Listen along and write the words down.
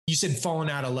you said falling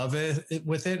out of love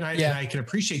with it. And I can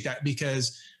appreciate that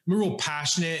because I'm a real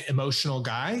passionate, emotional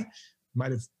guy.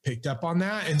 Might have picked up on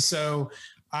that. And so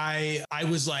I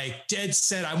was like dead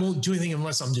set. I won't do anything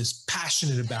unless I'm just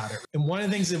passionate about it. And one of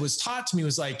the things that was taught to me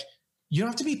was like, you don't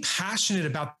have to be passionate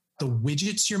about the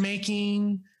widgets you're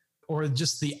making or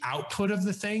just the output of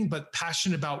the thing, but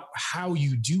passionate about how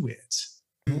you do it.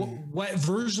 What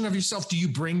version of yourself do you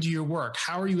bring to your work?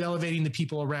 How are you elevating the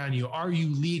people around you? Are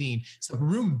you leading? Is the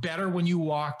room better when you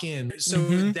walk in? So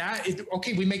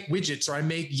okay, we make widgets or I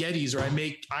make Yetis or I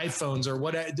make iPhones or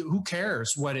who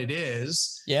cares what it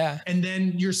is? Yeah. And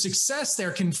then your success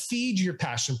there can feed your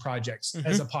passion projects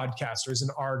as a podcaster, as an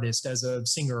artist, as a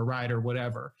singer, a writer,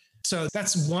 whatever. So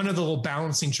that's one of the little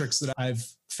balancing tricks that I've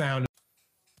found.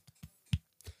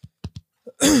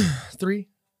 3,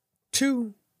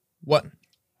 2, 1.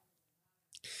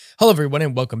 Hello, everyone,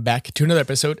 and welcome back to another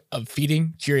episode of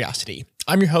Feeding Curiosity.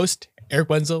 I'm your host, Eric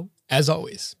Wenzel, as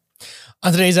always.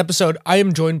 On today's episode, I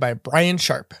am joined by Brian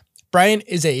Sharp. Brian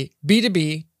is a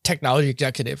B2B technology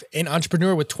executive and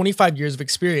entrepreneur with 25 years of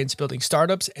experience building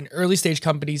startups and early-stage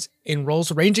companies in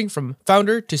roles ranging from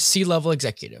founder to C-level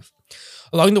executive.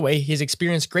 Along the way, he has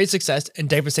experienced great success and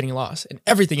devastating loss and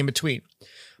everything in between,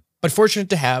 but fortunate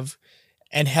to have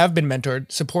been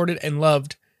mentored, supported, and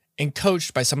loved and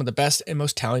coached by some of the best and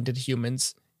most talented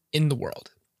humans in the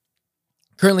world.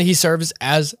 Currently, he serves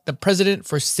as the president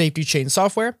for Safety Chain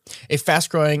Software, a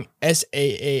fast-growing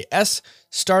SaaS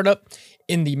startup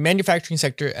in the manufacturing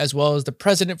sector, as well as the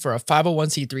president for a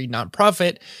 501c3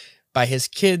 nonprofit by his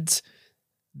kids,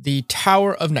 the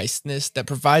Tower of Niceness, that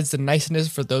provides the niceness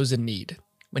for those in need.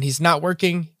 When he's not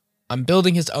working on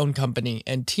building his own company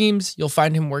and teams, you'll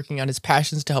find him working on his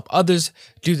passions to help others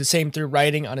do the same through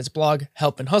writing on his blog,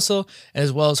 Help and Hustle,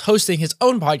 as well as hosting his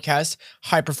own podcast,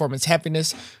 High Performance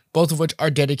Happiness, both of which are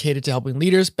dedicated to helping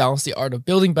leaders balance the art of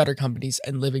building better companies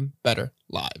and living better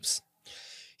lives.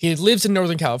 He lives in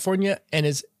Northern California and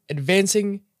is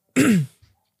advancing.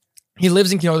 He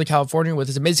lives in Northern California with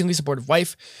his amazingly supportive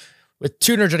wife, with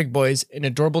 2 energetic boys, an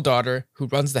adorable daughter who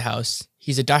runs the house.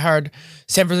 He's a diehard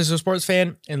San Francisco sports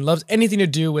fan and loves anything to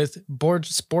do with board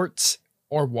sports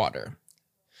or water.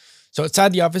 So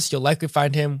outside the office, you'll likely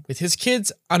find him with his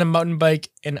kids on a mountain bike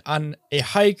and on a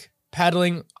hike,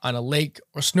 paddling on a lake,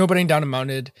 or snowboarding down a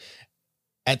mountain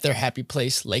at their happy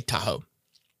place, Lake Tahoe.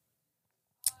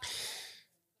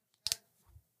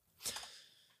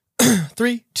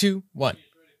 3, 2, 1.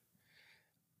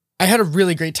 I had a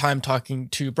really great time talking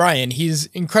to Brian. He's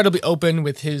incredibly open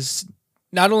with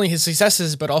not only his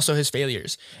successes, but also his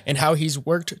failures and how he's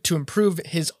worked to improve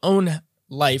his own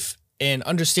life and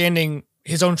understanding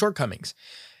his own shortcomings.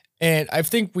 And I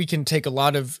think we can take a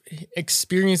lot of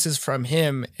experiences from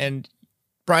him. And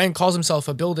Brian calls himself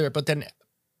a builder, but then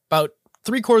about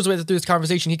 3/4 of the way through this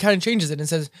conversation, he kind of changes it and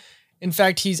says, in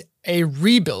fact, he's a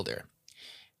rebuilder.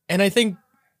 And I think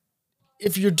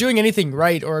if you're doing anything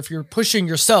right, or if you're pushing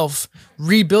yourself,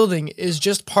 rebuilding is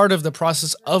just part of the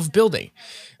process of building.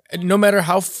 And no matter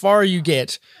how far you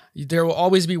get, there will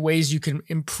always be ways you can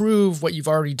improve what you've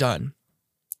already done.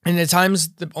 And at times,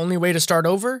 the only way to start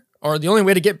over, or the only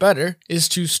way to get better, is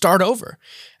to start over.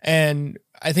 And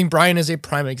I think Brian is a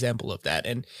prime example of that.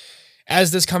 And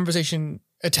as this conversation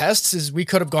attests, is we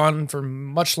could have gone for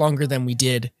much longer than we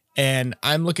did. And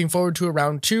I'm looking forward to a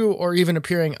round 2 or even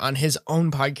appearing on his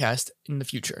own podcast in the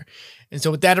future. And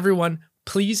so with that, everyone,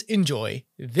 please enjoy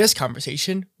this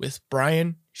conversation with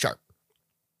Brian Sharp.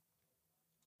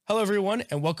 Hello, everyone,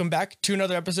 and welcome back to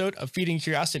another episode of Feeding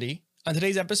Curiosity. On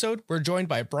today's episode, we're joined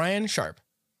by Brian Sharp.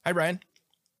 Hi, Brian.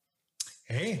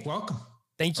 Hey, welcome.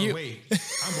 Thank you. Oh, wait,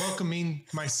 I'm welcoming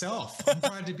myself. I'm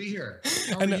glad to be here.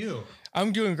 How are you?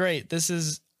 I'm doing great. This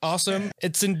is awesome.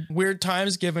 It's in weird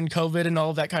times given COVID and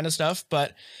all of that kind of stuff,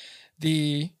 but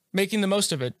making the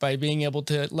most of it by being able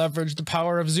to leverage the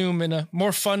power of Zoom in a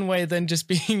more fun way than just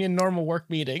being in normal work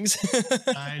meetings.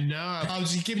 I know. I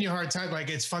was just giving you a hard time. Like,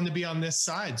 it's fun to be on this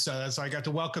side. So that's why I got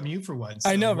to welcome you for once.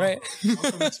 I know, right?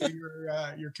 Welcome to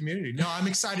your community. No, I'm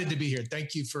excited to be here.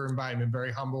 Thank you for inviting me. I'm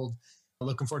very humbled.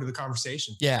 Looking forward to the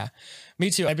conversation. Yeah, me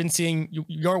too. I've been seeing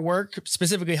your work,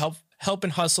 specifically Help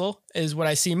and Hustle is what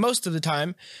I see most of the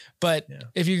time. But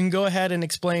if you can go ahead and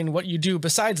explain what you do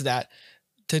besides that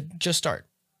to just start.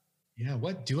 Yeah,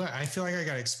 what do I feel like I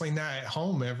got to explain that at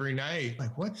home every night.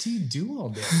 Like, what do you do all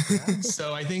day?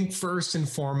 So I think first and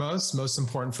foremost, most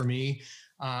important for me,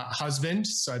 husband.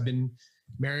 So I've been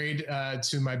married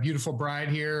to my beautiful bride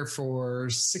here for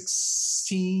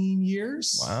 16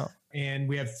 years. Wow. And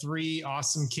we have 3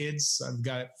 awesome kids. I've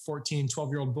got 14,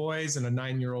 12-year-old boys and a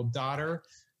 9-year-old daughter.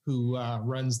 who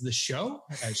runs the show,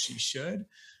 as she should.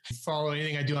 Follow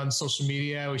anything I do on social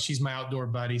media. She's my outdoor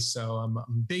buddy. So I'm a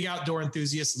big outdoor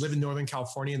enthusiast, live in Northern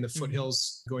California in the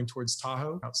foothills going towards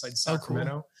Tahoe outside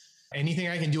Sacramento. Cool. Anything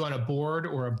I can do on a board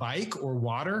or a bike or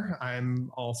water,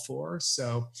 I'm all for.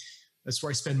 So that's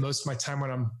where I spend most of my time when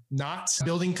I'm not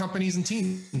building companies and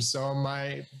teams. So on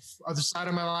my other side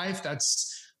of my life,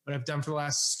 that's what I've done for the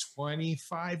last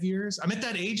 25 years. I'm at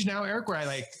that age now, Eric, where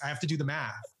I have to do the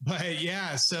math. But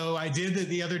yeah, so I did it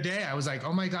the other day. I was like,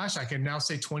 oh my gosh, I can now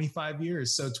say 25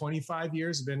 years. So 25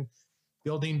 years I've been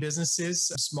building businesses,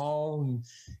 small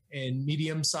and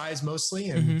medium size mostly,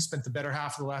 and spent the better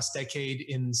half of the last decade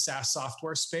in SaaS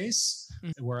software space,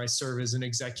 where I serve as an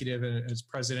executive and as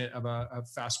president of a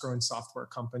fast growing software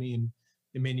company in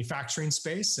the manufacturing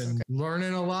space, and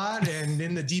learning a lot and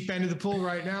in the deep end of the pool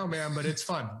right now, man, but it's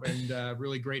fun and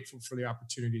really grateful for the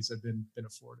opportunities I've been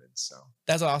afforded. So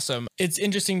that's awesome. It's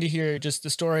interesting to hear just the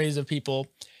stories of people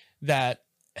that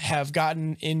have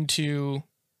gotten into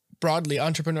broadly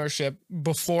entrepreneurship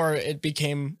before it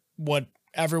became what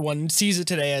everyone sees it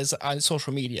today as on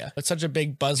social media. It's such a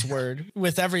big buzzword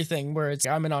with everything where it's,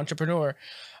 I'm an entrepreneur.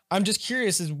 I'm just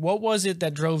curious, is what was it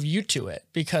that drove you to it?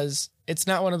 Because it's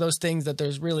not one of those things that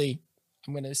there's really,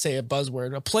 I'm going to say a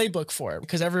buzzword, a playbook for it,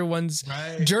 because everyone's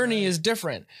journey is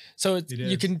different. So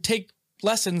you can take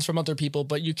lessons from other people,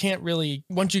 but you can't really,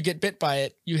 once you get bit by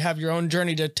it, you have your own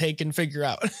journey to take and figure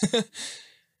out.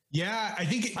 Yeah, I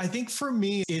think for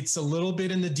me, it's a little bit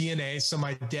in the DNA. So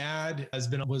my dad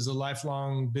was a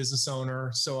lifelong business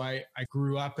owner. So I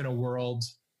grew up in a world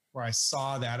where I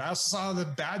saw that. I also saw the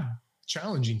bad,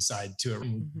 challenging side to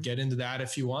it. Get into that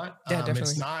if you want. Yeah, definitely.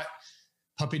 It's not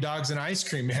puppy dogs and ice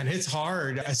cream, man. It's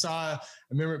hard. I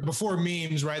remember before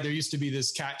memes, right? There used to be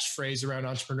this catchphrase around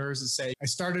entrepreneurs that say, I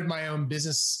started my own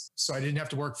business so I didn't have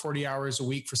to work 40 hours a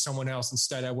week for someone else.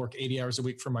 Instead, I work 80 hours a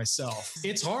week for myself.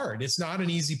 It's hard. It's not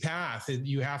an easy path.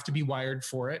 You have to be wired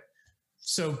for it.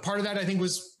 So part of that, I think,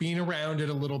 was being around it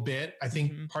a little bit. I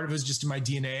think part of it was just in my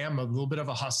DNA. I'm a little bit of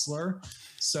a hustler.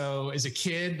 So as a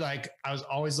kid, I was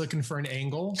always looking for an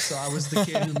angle. So I was the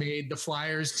kid who made the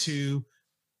flyers to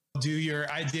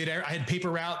I had paper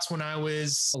routes when I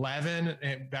was 11,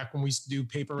 and back when we used to do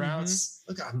paper routes.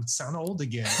 Look, I sound old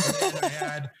again.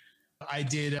 I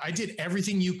did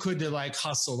everything you could to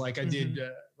hustle. I did,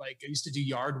 I used to do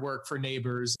yard work for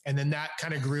neighbors, and then that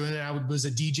kind of grew. And then I was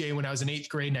a DJ when I was in 8th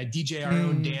grade, and I DJ our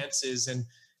own dances. And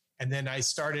then I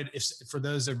started, for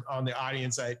those on the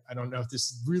audience, I don't know if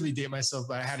this really date myself,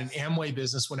 but I had an Amway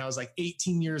business when I was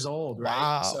 18 years old. Right.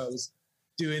 Wow. So I was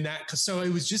doing that. So it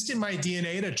was just in my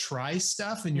DNA to try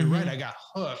stuff. And you're right. I got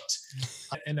hooked,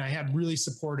 and I had really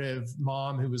supportive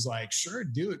mom who was like, sure,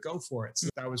 do it, go for it. So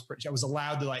I was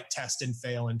allowed to test and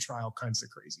fail and try all kinds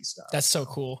of crazy stuff. That's so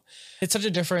cool. It's such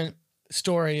a different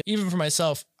story. Even for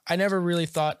myself, I never really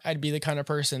thought I'd be the kind of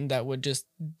person that would just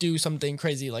do something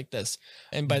crazy like this.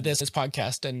 And by this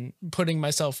podcast and putting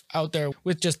myself out there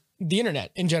with just the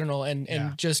internet in general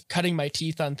and just cutting my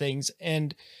teeth on things.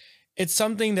 And it's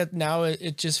something that now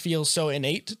it just feels so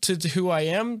innate to who I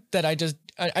am that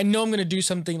I know I'm going to do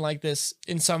something like this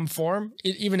in some form,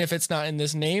 even if it's not in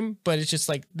this name, but it's just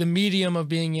the medium of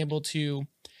being able to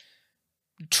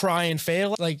try and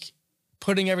fail,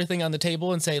 putting everything on the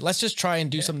table and say, let's just try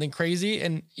and do something crazy.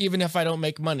 And even if I don't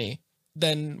make money,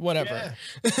 then whatever.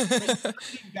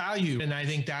 Value. And I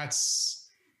think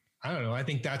I don't know. I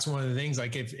think that's one of the things,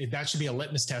 if that should be a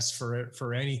litmus test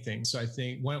for anything. So I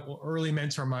think one early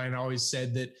mentor of mine always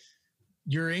said that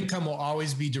your income will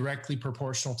always be directly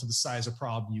proportional to the size of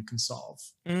problem you can solve.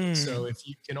 So if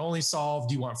you can only solve,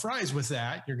 do you want fries with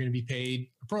that? You're going to be paid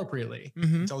appropriately.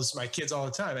 I tell this to my kids all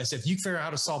the time. I said, if you figure out how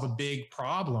to solve a big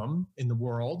problem in the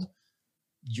world,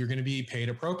 you're going to be paid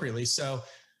appropriately. So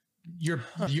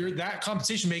that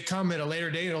compensation may come at a later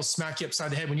date. It'll smack you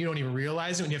upside the head when you don't even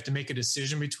realize it, when you have to make a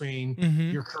decision between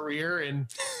your career and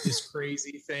this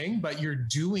crazy thing, but you're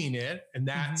doing it. And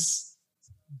that's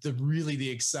the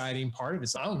exciting part of it.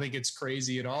 So I don't think it's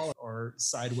crazy at all or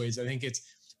sideways. I think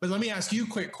but let me ask you a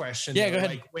quick question. Yeah, go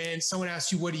ahead. When someone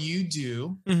asks you, what do you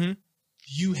do? Do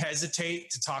you hesitate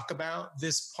to talk about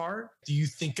this part? Do you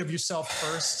think of yourself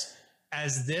first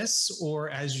as this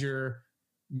or as your,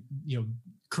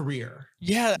 career?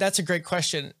 Yeah, that's a great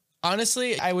question.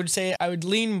 Honestly, I would say I would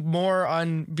lean more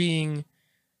on being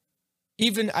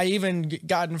I even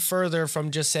gotten further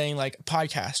from just saying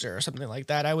podcaster or something like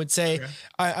that. I would say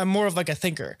I'm more of a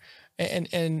thinker and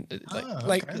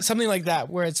something like that,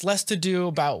 where it's less to do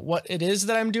about what it is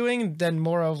that I'm doing than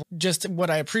more of just what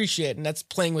I appreciate. And that's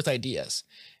playing with ideas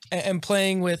and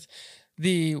playing with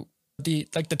the the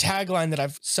tagline that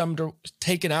I've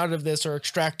taken out of this or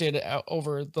extracted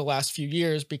over the last few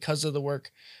years because of the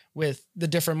work with the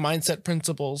different mindset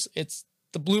principles. It's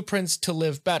the blueprints to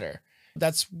live better.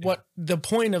 That's what the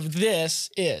point of this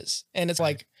is. And it's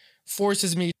like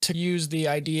forces me to use the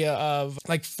idea of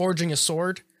like forging a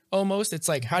sword almost. It's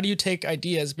like, how do you take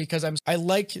ideas? Because I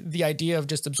like the idea of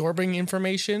just absorbing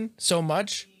information so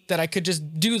much that I could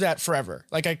just do that forever.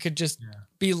 Like I could just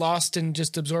be lost in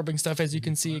just absorbing stuff, as you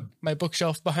can see my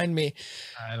bookshelf behind me.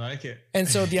 I like it. And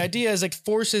so the idea is like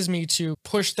forces me to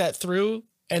push that through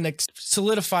and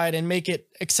solidify it and make it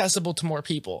accessible to more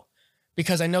people,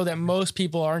 because I know that most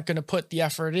people aren't going to put the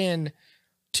effort in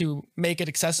to make it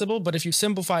accessible. But if you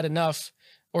simplify it enough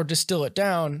or distill it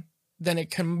down, then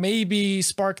it can maybe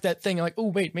spark that thing like, oh,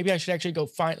 wait, maybe I should actually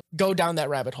go down that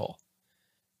rabbit hole.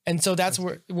 And so that's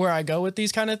where I go with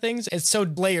these kind of things. It's so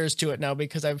layers to it now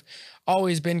because I've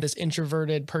always been this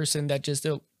introverted person that just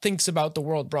thinks about the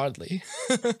world broadly.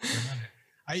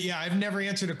 I've never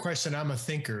answered a question. I'm a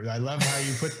thinker. I love how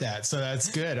you put that. So that's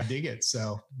good. I dig it.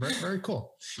 So very, very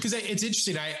cool. Because it's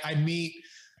interesting. I meet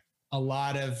a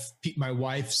lot of my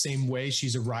wife, same way.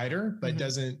 She's a writer, but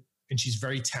doesn't, and she's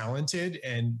very talented,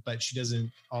 but she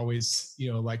doesn't always,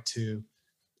 like to,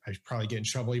 I probably get in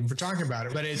trouble even for talking about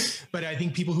it, but I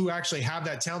think people who actually have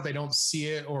that talent, they don't see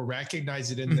it or recognize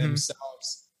it in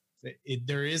themselves.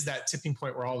 There is that tipping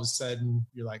point where all of a sudden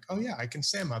you're like, oh yeah, I can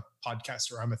say I'm a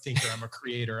podcaster, I'm a thinker, I'm a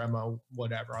creator, I'm a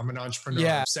whatever, I'm an entrepreneur.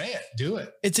 Yeah. Say it, do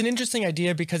it. It's an interesting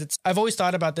idea because I've always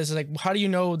thought about this as like, how do you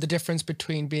know the difference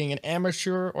between being an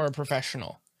amateur or a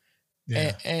professional?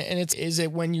 Yeah. And is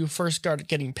it when you first start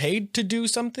getting paid to do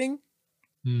something?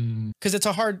 Because it's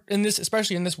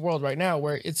especially in this world right now,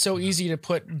 where it's so easy to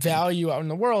put value out in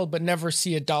the world, but never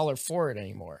see $1 for it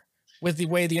anymore. With the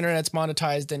way the internet's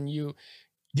monetized and you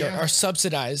are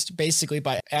subsidized basically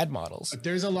by ad models.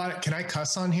 There's a lot of, can I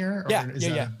cuss on here? Or is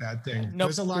that a bad thing? Nope.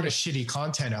 There's a lot of shitty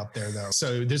content out there though.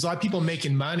 So there's a lot of people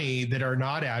making money that are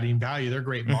not adding value. They're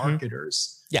great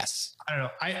marketers. Yes. I don't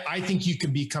know. I think you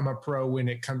can become a pro when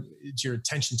it comes to your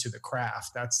attention to the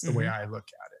craft. That's the way I look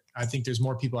at it. I think there's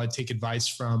more people I'd take advice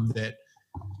from that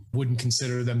wouldn't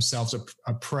consider themselves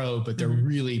a pro, but they're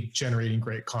really generating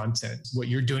great content. What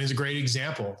you're doing is a great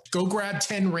example. Go grab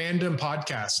 10 random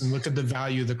podcasts and look at the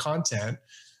value of the content.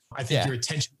 I think your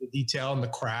attention to detail and the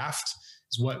craft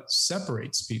is what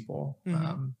separates people.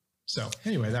 So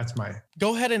anyway, that's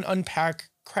go ahead and unpack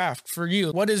craft for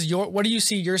you. What do you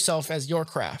see yourself as your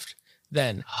craft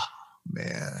then? Oh,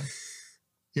 man.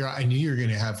 I knew you were going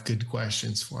to have good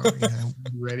questions for me. I'm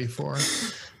ready for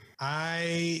it.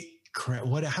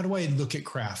 How do I look at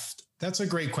craft? That's a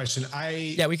great question.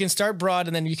 We can start broad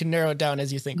and then you can narrow it down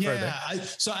as you think further.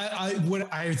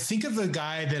 I think of a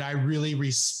guy that I really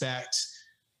respect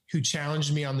who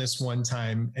challenged me on this one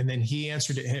time, and then he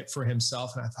answered it for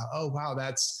himself. And I thought, oh, wow,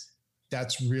 that's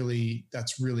really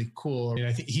cool. And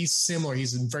I think he's similar.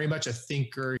 He's very much a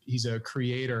thinker. He's a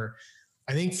creator.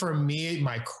 I think for me,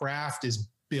 my craft is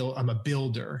I'm a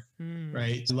builder,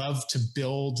 right? I love to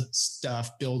build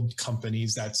stuff, build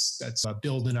companies. That's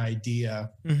build an idea.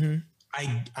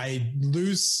 I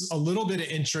lose a little bit of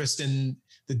interest in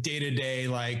the day-to-day,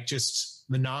 like just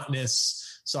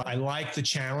monotonous. So I like the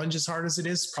challenge as hard as it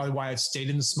is. Probably why I've stayed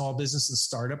in the small business and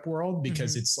startup world,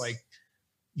 because it's like,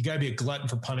 you got to be a glutton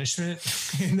for punishment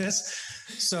in this.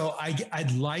 So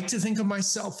I'd like to think of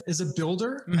myself as a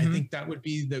builder. I think that would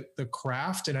be the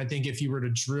craft. And I think if you were to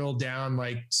drill down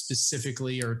like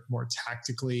specifically or more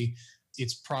tactically,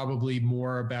 it's probably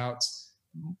more about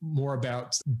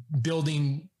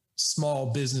building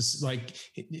small business, like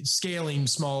scaling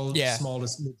small to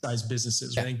mid-sized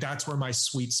businesses. I think that's where my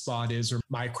sweet spot is, or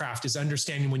my craft is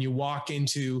understanding when you walk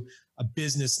into a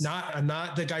business, I'm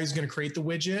not the guy who's going to create the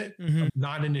widget. I'm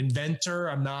not an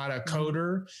inventor. I'm not a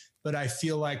coder, but I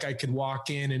feel like I could walk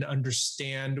in and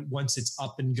understand once it's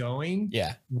up and going,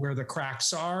 where the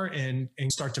cracks are, and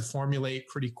start to formulate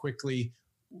pretty quickly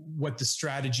what the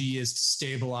strategy is to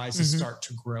stabilize and start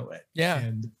to grow it.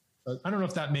 And I don't know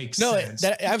if that makes sense.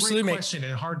 That absolutely makes question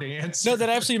and hard to answer. No, that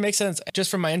absolutely makes sense. Just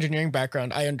from my engineering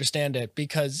background, I understand it,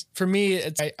 because for me,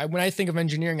 when I think of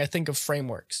engineering, I think of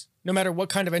frameworks. No matter what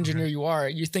kind of engineer you are,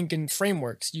 you think in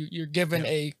frameworks. You're given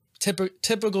a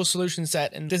typical solution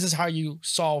set, and this is how you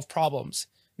solve problems.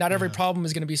 Not every problem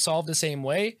is going to be solved the same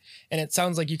way. And it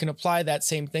sounds like you can apply that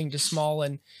same thing to small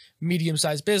and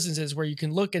medium-sized businesses, where you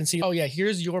can look and see, oh yeah,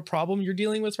 here's your problem you're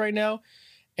dealing with right now.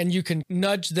 And you can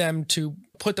nudge them to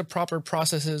put the proper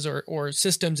processes or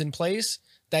systems in place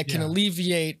that can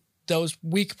alleviate those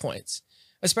weak points.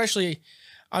 Especially,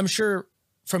 I'm sure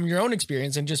from your own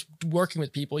experience and just working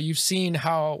with people, you've seen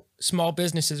how small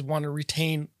businesses want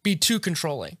to be too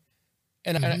controlling.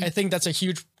 And I think that's a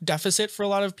huge deficit for a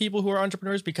lot of people who are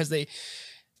entrepreneurs, because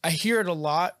I hear it a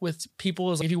lot with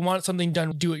people is like, if you want something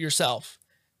done, do it yourself.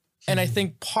 And I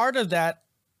think part of that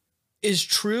is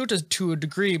true to a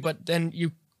degree, but then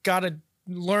you got to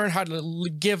learn how to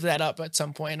give that up at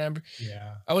some point. And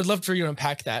I would love for you to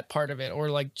unpack that part of it,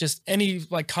 or like just any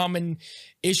like common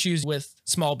issues with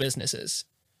small businesses.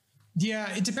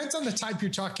 Yeah, it depends on the type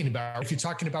you're talking about. If you're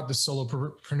talking about the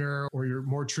solopreneur or your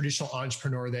more traditional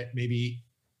entrepreneur that maybe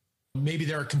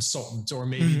they're a consultant, or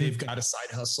maybe they've got a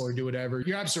side hustle or do whatever.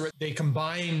 You're absolutely right. They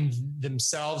combine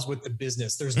themselves with the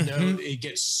business. There's it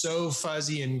gets so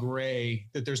fuzzy and gray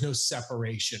that there's no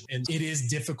separation. And it is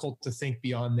difficult to think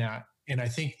beyond that. And I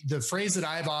think the phrase that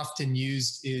I've often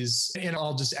used is, and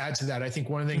I'll just add to that, I think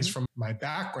one of the things from my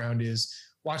background is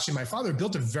watching my father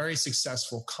built a very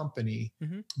successful company,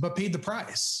 but paid the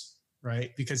price,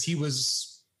 right? Because he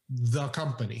was the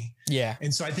company. Yeah.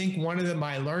 And so I think one of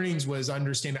my learnings was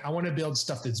understanding I want to build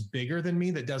stuff that's bigger than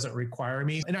me, that doesn't require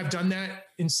me. And I've done that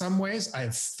in some ways. I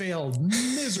have failed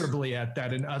miserably at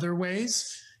that in other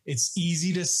ways. It's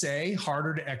easy to say,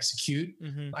 harder to execute.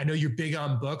 I know you're big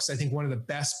on books. I think one of the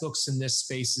best books in this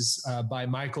space is by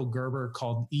Michael Gerber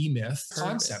called E-Myth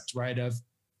Concept, right? Of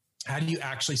how do you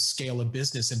actually scale a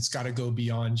business, and it's got to go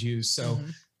beyond you. So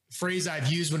phrase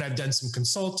I've used when I've done some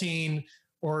consulting,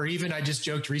 or even I just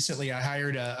joked recently, I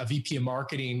hired a VP of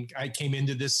marketing. I came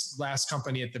into this last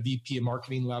company at the VP of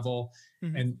marketing level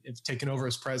and have taken over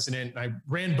as president. I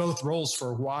ran both roles for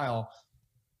a while.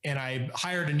 And I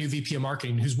hired a new VP of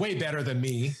marketing who's way better than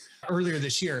me earlier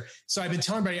this year. So I've been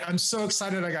telling everybody, I'm so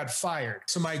excited I got fired.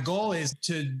 So my goal is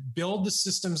to build the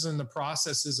systems and the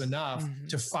processes enough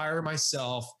to fire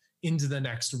myself into the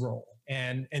next role.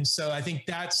 And so I think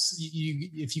that's,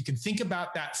 if you can think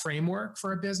about that framework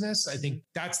for a business, I think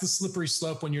that's the slippery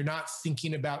slope when you're not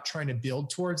thinking about trying to build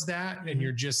towards that. And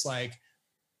you're just like,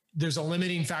 there's a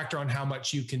limiting factor on how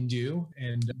much you can do.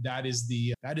 And that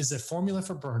is a formula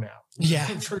for burnout. Yeah,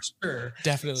 for sure.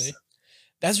 Definitely.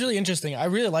 That's really interesting. I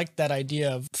really like that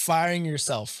idea of firing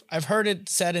yourself. I've heard it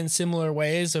said in similar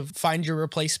ways of find your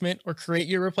replacement or create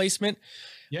your replacement.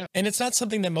 Yeah. And it's not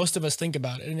something that most of us think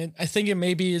about. And I think it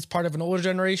maybe is part of an older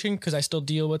generation, because I still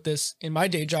deal with this in my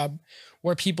day job,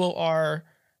 where people are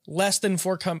less than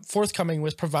forthcoming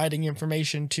with providing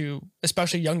information to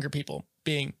especially younger people,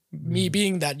 being me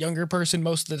being that younger person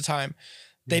most of the time.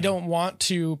 They don't want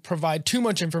to provide too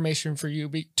much information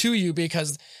to you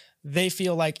because they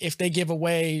feel like if they give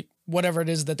away whatever it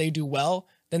is that they do well,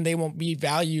 then they won't be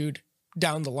valued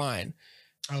down the line.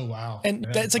 Oh, wow. And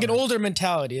that's like an older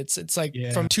mentality. It's like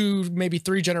from 2, maybe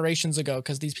 3 generations ago,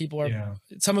 because these people are,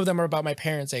 some of them are about my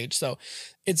parents' age. So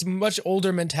it's much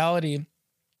older mentality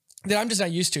that I'm just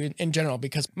not used to in general,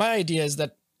 because my idea is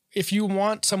that if you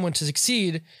want someone to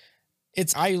succeed,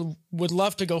 I would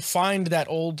love to go find that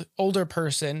older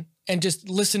person and just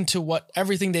listen to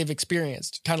everything they've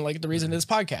experienced, kind of like the reason of this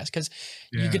podcast, because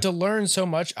you get to learn so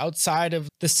much outside of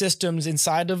the systems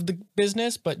inside of the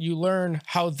business, but you learn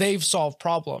how they've solved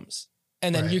problems.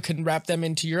 And then you can wrap them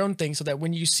into your own thing, so that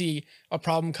when you see a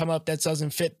problem come up that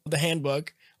doesn't fit the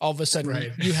handbook, all of a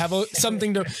sudden you have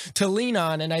something to lean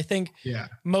on. And I think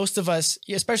most of us,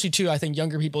 especially too, I think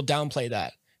younger people downplay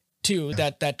that too,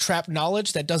 that trapped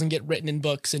knowledge that doesn't get written in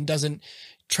books and doesn't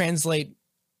translate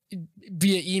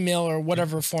via email or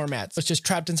whatever formats. It's just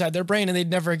trapped inside their brain, and they'd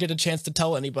never get a chance to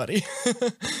tell anybody.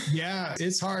 Yeah,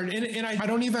 it's hard. And I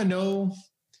don't even know,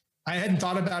 I hadn't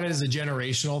thought about it as a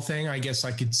generational thing. I guess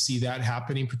I could see that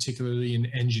happening, particularly in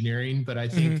engineering, but I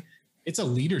think it's a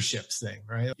leadership thing,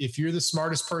 right? If you're the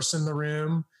smartest person in the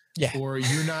room, or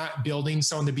you're not building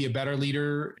someone to be a better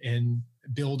leader and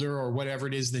builder or whatever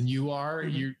it is than you are,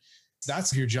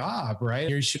 that's your job, right?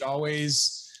 You should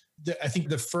always, I think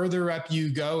the further up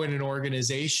you go in an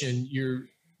organization, you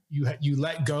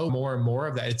let go more and more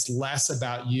of that. It's less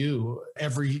about you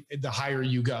the higher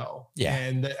you go. Yeah.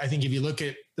 And I think if you look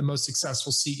at the most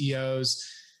successful CEOs,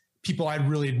 people I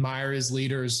really admire as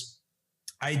leaders,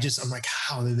 I'm like,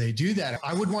 how do they do that?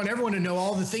 I would want everyone to know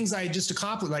all the things I just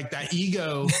accomplished. Like, that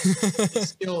ego is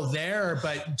still there,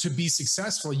 but to be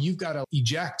successful, you've got to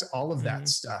eject all of that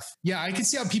stuff. Yeah, I can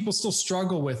see how people still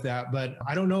struggle with that, but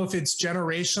I don't know if it's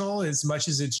generational as much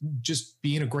as it's just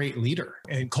being a great leader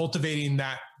and cultivating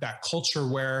that culture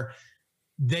where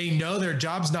they know their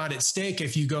job's not at stake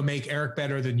if you go make Eric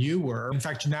better than you were. In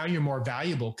fact, now you're more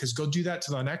valuable, because go do that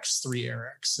to the next 3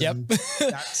 Erics. And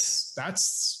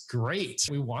that's great.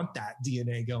 We want that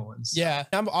DNA going. So. Yeah.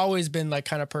 I've always been like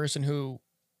kind of person who,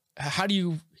 how do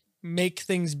you make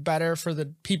things better for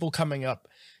the people coming up.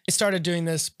 I started doing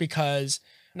this because,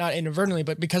 not inadvertently,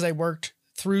 but because I worked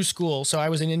through school. So I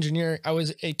was an engineer, I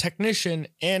was a technician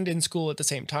and in school at the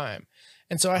same time.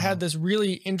 And so I had this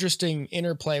really interesting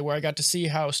interplay where I got to see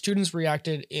how students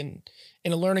reacted in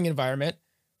a learning environment,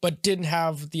 but didn't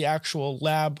have the actual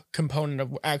lab component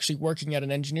of actually working at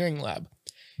an engineering lab.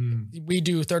 We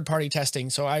do third-party testing.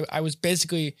 So I was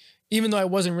basically, even though I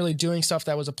wasn't really doing stuff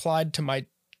that was applied to my,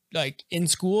 like in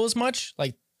school as much,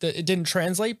 like it didn't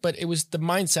translate, but it was the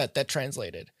mindset that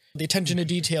translated. The attention to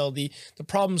detail, the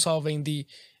problem solving, the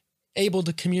able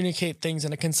to communicate things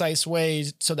in a concise way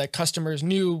so that customers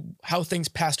knew how things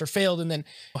passed or failed, and then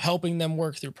helping them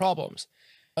work through problems.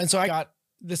 And so I got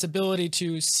this ability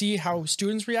to see how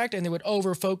students react, and they would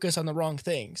over focus on the wrong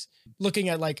things, looking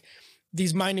at like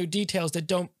these minute details that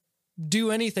don't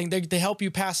do anything. They help you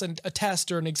pass a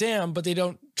test or an exam, but they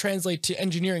don't translate to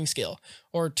engineering skill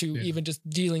or to even just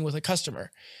dealing with a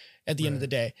customer at the end of the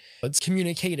day. It's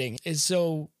communicating is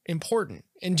so important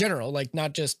in general, like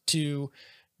not just to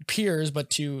peers, but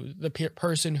to the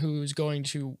person who's going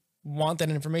to want that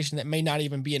information that may not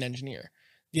even be an engineer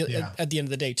at the end of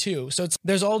the day too. So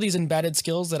there's all these embedded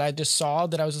skills that I just saw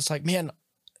that I was just like, man,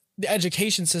 the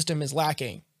education system is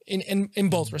lacking in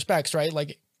both respects, right?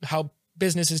 Like how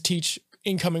businesses teach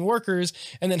incoming workers,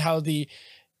 and then how the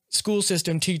school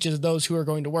system teaches those who are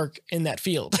going to work in that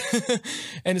field.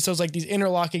 And so it's like these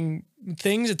interlocking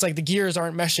things. It's like the gears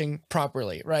aren't meshing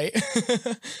properly, right?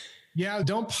 Yeah,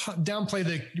 don't downplay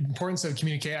the importance of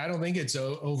communicating. I don't think it's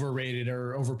overrated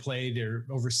or overplayed or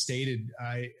overstated.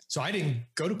 So I didn't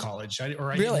go to college, I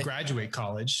didn't graduate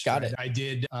college. Got it. I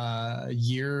did a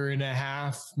year and a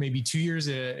half, maybe 2 years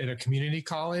at a community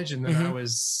college, and then I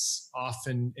was off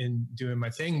and doing my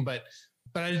thing. But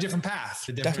I had a different path,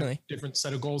 different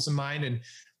set of goals in mind.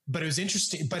 But it was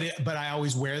interesting, but I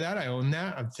always wear that. I own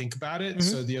that. I think about it.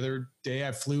 So the other day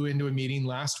I flew into a meeting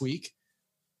last week,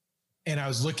 and I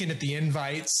was looking at the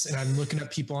invites, and I'm looking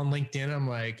at people on LinkedIn. And I'm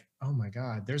like, oh my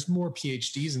God, there's more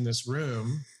PhDs in this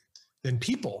room than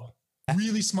people,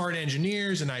 really smart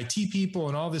engineers and IT people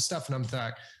and all this stuff. And I'm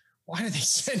like, why did they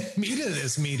send me to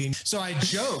this meeting? So I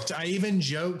even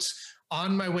joked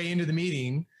on my way into the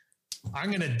meeting,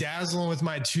 I'm going to dazzle with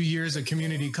my 2 years of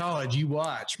community college. You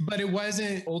watch. But it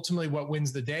wasn't ultimately what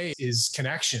wins the day is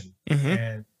connection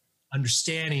and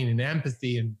understanding and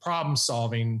empathy and problem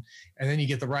solving. And then you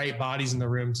get the right bodies in the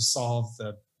room to solve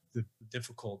the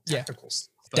difficult technical stuff.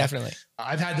 But definitely.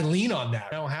 I've had to lean on that.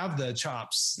 I don't have the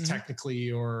chops technically,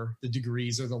 or the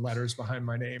degrees or the letters behind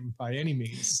my name by any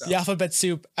means. So. The alphabet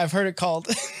soup. I've heard it called.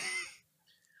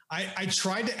 I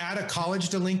tried to add a college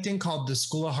to LinkedIn called the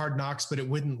School of Hard Knocks, but it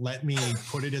wouldn't let me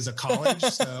put it as a college.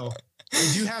 So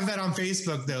I do have that on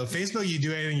Facebook though. Facebook, you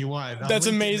do anything you want. That's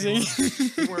amazing.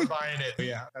 We're buying it. But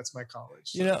yeah, that's my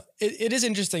college. So. You know, it is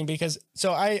interesting because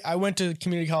I went to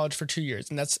community college for 2 years,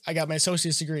 and I got my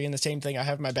associate's degree in the same thing I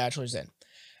have my bachelor's in.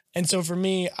 And so for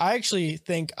me, I actually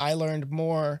think I learned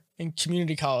more in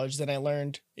community college than I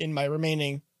learned in my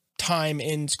remaining time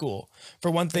in school.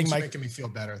 For one thing, making me feel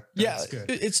better. That's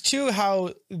good. It's too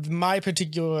how my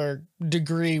particular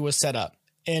degree was set up.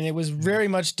 And it was very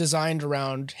much designed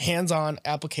around hands-on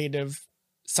applicative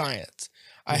science.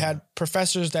 I had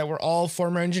professors that were all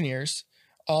former engineers,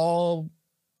 all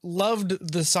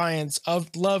loved the science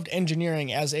loved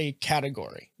engineering as a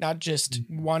category, not just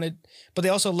wanted, but they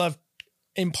also loved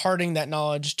imparting that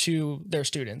knowledge to their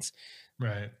students.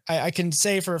 Right. I can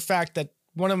say for a fact that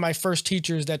one of my first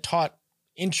teachers that taught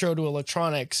intro to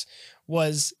electronics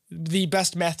was the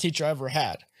best math teacher I ever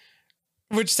had,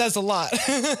 which says a lot.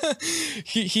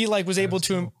 he like was able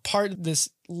to impart this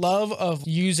love of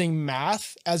using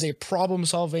math as a problem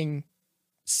solving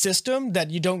system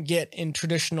that you don't get in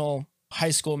traditional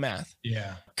high school math.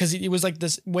 Yeah. Because it was like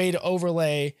this way to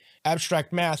overlay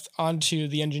abstract math onto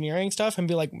the engineering stuff and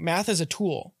be like, math is a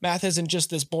tool. Math isn't just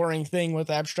this boring thing with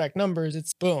abstract numbers.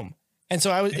 It's boom. And so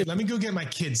let me go get my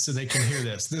kids so they can hear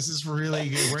this. This is really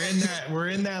good. We're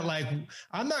in that, like,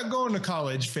 I'm not going to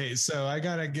college phase. So I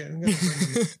gotta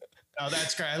oh,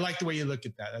 that's great. I like the way you look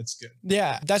at that. That's good.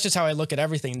 Yeah. That's just how I look at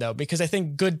everything though, because I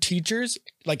think good teachers,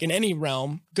 like in any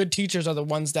realm, good teachers are the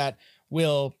ones that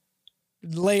will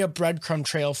lay a breadcrumb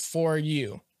trail for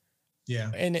you.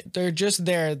 Yeah. And they're just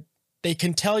there. They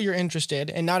can tell you're interested,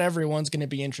 and not everyone's going to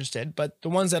be interested, but the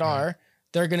ones that are,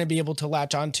 they're going to be able to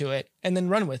latch onto it and then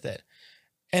run with it.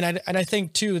 And I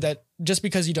think too, that just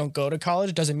because you don't go to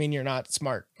college doesn't mean you're not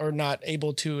smart or not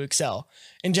able to excel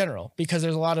in general, because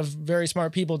there's a lot of very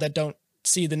smart people that don't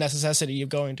see the necessity of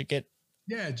going to get.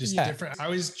 Yeah. Different. I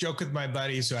always joke with my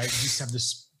buddies. So I used to have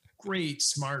this great,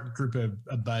 smart group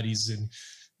of buddies, and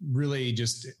really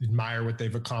just admire what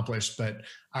they've accomplished. But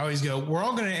I always go, we're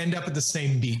all going to end up at the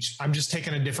same beach. I'm just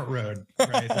taking a different road,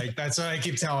 right? Like that's what I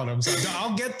keep telling them. So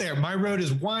I'll get there. My road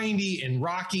is windy and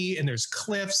rocky and there's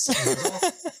cliffs,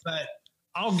 but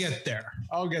I'll get there.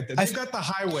 They've got the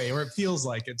highway, or it feels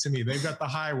like it to me. They've got the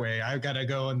highway. I've got to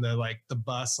go in the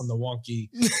bus on the wonky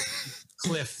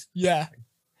cliff. Yeah.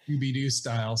 Scooby-Doo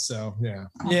style. So yeah.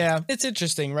 Yeah. It's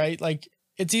interesting, right? Like,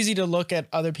 it's easy to look at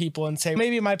other people and say,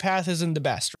 maybe my path isn't the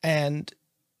best. And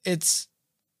I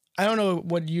don't know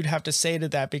what you'd have to say to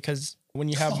that, because when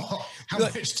you have how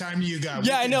much time do you got?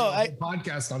 Yeah, I know.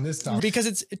 Podcast on this topic.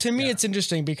 Because to me, it's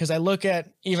interesting because I look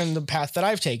at even the path that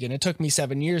I've taken. It took me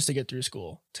 7 years to get through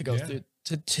school, to go through,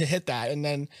 to hit that. And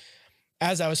then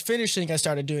as I was finishing, I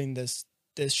started doing this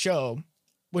show,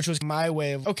 which was my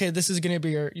way of, okay, this is going to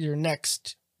be your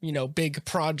next, big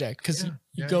project. Cause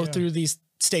you go through these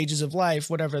stages of life,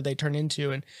 whatever they turn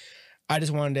into. And I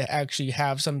just wanted to actually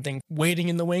have something waiting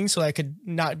in the wings so I could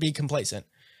not be complacent.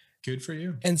 Good for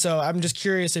you. And so I'm just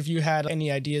curious if you had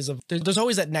any ideas of, there's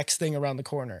always that next thing around the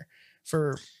corner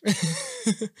for.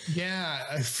 Yeah,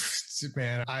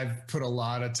 man, I've put a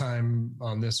lot of time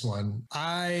on this one.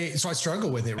 So I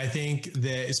struggle with it. I think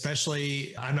that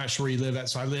especially, I'm not sure where you live at.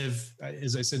 So I live,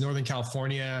 as I said, Northern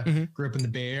California, grew up in the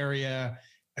Bay Area.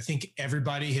 I think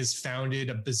everybody has founded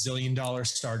a bazillion-dollar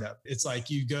startup. It's like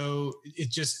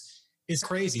it's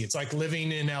crazy. It's like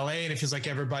living in LA and it feels like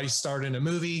everybody's starting a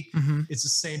movie. It's the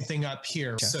same thing up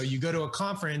here. Okay. So you go to a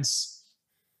conference,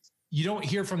 you don't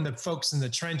hear from the folks in the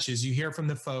trenches. You hear from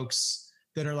the folks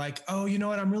that are like, oh, you know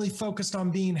what? I'm really focused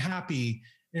on being happy.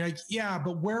 And you're like, yeah,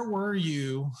 but where were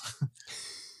you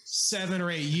 7 or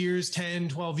 8 years, 10,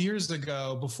 12 years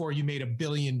ago before you made $1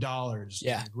 billion?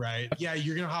 Yeah. Right. Yeah.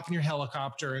 You're going to hop in your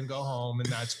helicopter and go home. And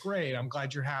that's great. I'm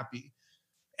glad you're happy.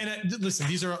 And listen,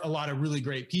 these are a lot of really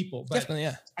great people, but definitely,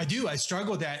 yeah. I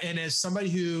struggle with that. And as somebody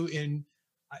who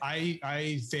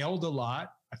I failed a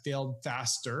lot, I failed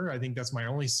faster. I think that's my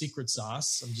only secret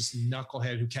sauce. I'm just a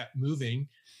knucklehead who kept moving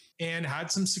and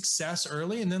had some success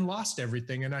early and then lost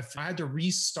everything. And I had to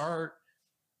restart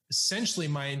essentially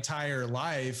my entire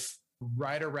life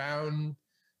right around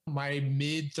my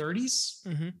mid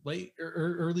 30s, late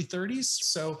or early 30s.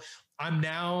 So I'm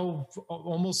now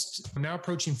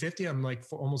approaching 50. I'm like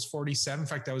almost 47. In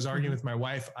fact, I was arguing with my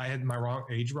wife. I had my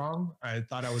age wrong. I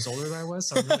thought I was older than I was.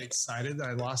 So I'm really excited that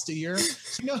I lost a year.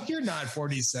 No, you're not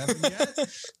 47 yet.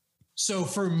 So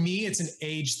for me, it's an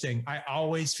age thing. I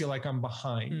always feel like I'm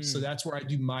behind. So that's where I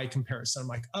do my comparison. I'm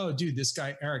like, oh, dude, this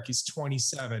guy, Eric, he's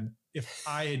 27. If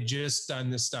I had just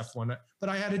done this stuff but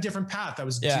I had a different path. I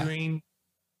was doing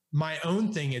my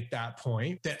own thing at that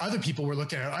point that other people were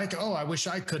looking at like, oh, I wish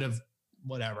I could have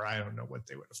whatever. I don't know what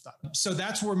they would have thought. So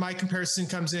that's where my comparison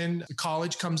comes in.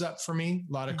 College comes up for me.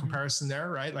 A lot of comparison there,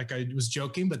 right? Like I was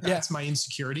joking, but that's my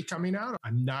insecurity coming out.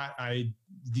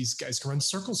 These guys can run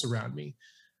circles around me.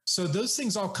 So those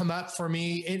things all come up for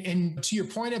me. And to your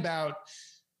point about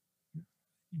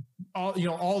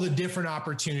all the different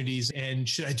opportunities and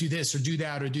should I do this or do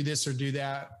that or do this or do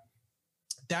that?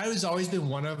 That has always been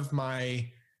one of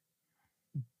my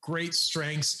great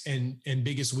strengths and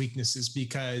biggest weaknesses,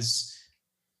 because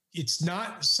it's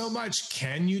not so much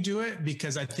can you do it,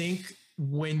 because I think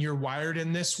when you're wired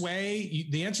in this way,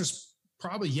 the answer is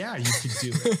probably, yeah, you could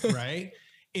do it, right?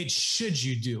 It's should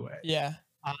you do it? Yeah.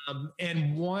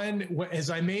 As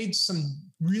I made some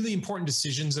really important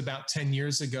decisions about 10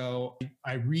 years ago,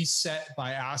 I reset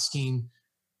by asking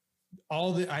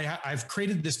I've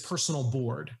created this personal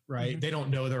board, right? They don't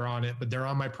know they're on it, but they're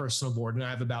on my personal board. And I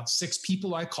have about 6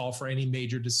 people I call for any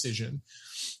major decision,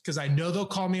 because I know they'll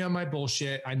call me on my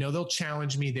bullshit. I know they'll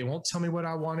challenge me. They won't tell me what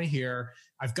I want to hear.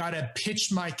 I've got to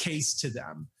pitch my case to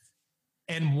them.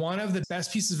 And one of the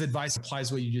best pieces of advice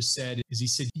applies what you just said is he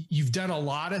said, you've done a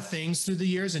lot of things through the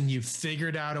years and you've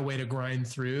figured out a way to grind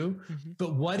through.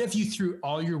 But what if you threw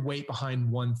all your weight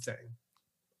behind one thing?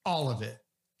 All of it.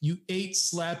 You ate,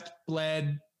 slept,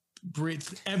 bled,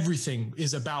 breathed. Everything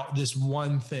is about this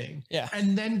one thing. Yeah.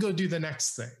 And then go do the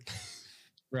next thing.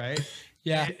 Right.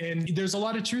 Yeah. And there's a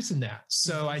lot of truth in that.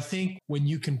 So I think when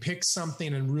you can pick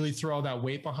something and really throw all that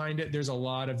weight behind it, there's a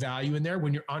lot of value in there.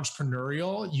 When you're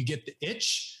entrepreneurial, you get the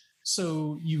itch.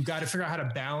 So you got to figure out how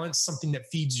to balance something that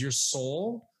feeds your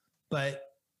soul, but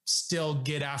still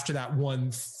get after that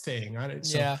one thing.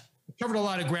 Covered a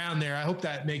lot of ground there. I hope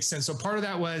that makes sense. So part of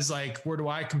that was like, where do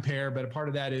I compare? But a part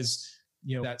of that is,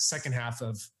 that second half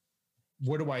of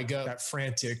where do I go? That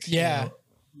frantic,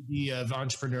 idea of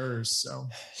entrepreneurs. So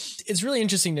it's really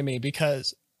interesting to me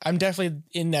because I'm definitely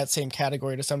in that same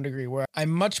category to some degree, where I'm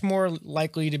much more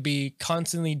likely to be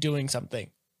constantly doing something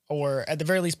or at the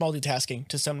very least multitasking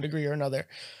to some degree or another,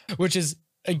 which is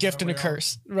a gift and a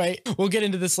curse, right? We'll get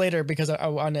into this later because I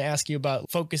want to ask you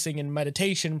about focusing and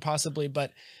meditation possibly,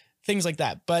 but things like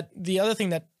that. But the other thing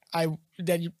that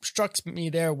struck me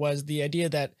there was the idea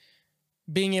that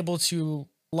being able to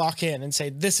lock in and say,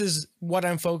 this is what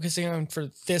I'm focusing on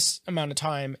for this amount of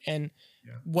time. And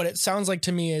what it sounds like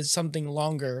to me is something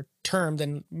longer term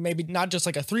than maybe not just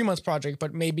like a 3-month project,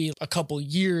 but maybe a couple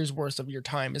years worth of your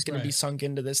time is going to be sunk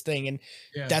into this thing. And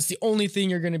that's the only thing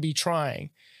you're going to be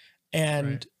trying.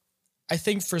 And I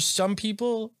think for some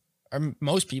people, or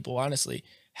most people, honestly,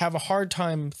 have a hard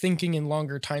time thinking in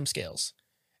longer timescales.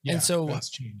 Yeah, and so that's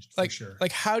changed like, for sure.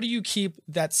 Like, how do you keep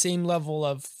that same level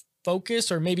of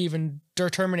focus or maybe even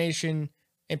determination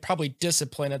and probably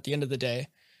discipline at the end of the day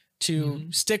to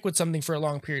stick with something for a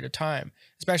long period of time,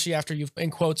 especially after you've,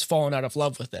 in quotes, fallen out of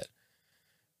love with it?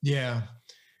 Yeah.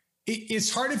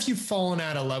 It's hard if you've fallen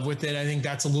out of love with it. I think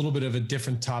that's a little bit of a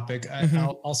different topic.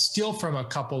 I'll steal from a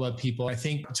couple of people. I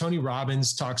think Tony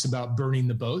Robbins talks about burning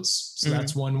the boats. So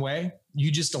that's one way.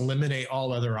 You just eliminate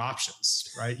all other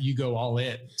options, right? You go all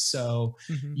in. So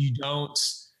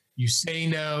you say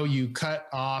no, you cut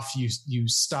off, you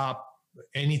stop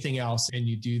anything else, and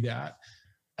you do that.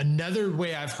 Another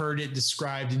way I've heard it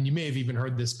described, and you may have even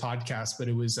heard this podcast, but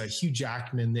it was Hugh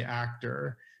Jackman, the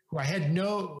actor, who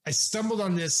I stumbled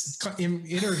on this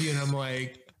interview and I'm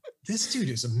like, this dude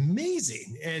is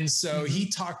amazing. And so he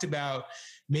talked about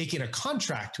making a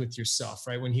contract with yourself,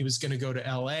 right? When he was going to go to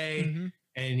LA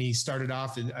and he started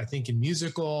off I think in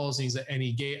musicals, and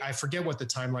he gave, I forget what the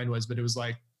timeline was, but it was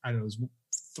like, I don't know, it was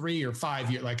 3 or 5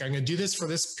 years. Like, I'm going to do this for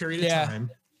this period of time.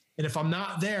 And if I'm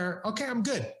not there, okay, I'm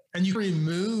good. And you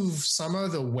remove some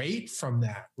of the weight from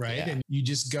that, right? Yeah. And you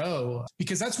just go,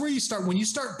 because that's where you start. When you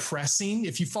start pressing,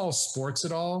 if you follow sports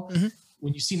at all,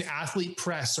 when you see an athlete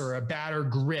press or a batter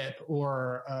grip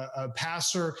or a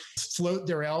passer float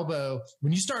their elbow,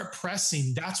 when you start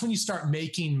pressing, that's when you start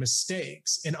making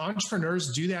mistakes. And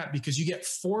entrepreneurs do that because you get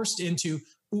forced into,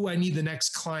 ooh, I need the next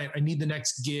client. I need the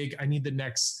next gig. I need the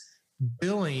next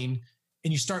billing.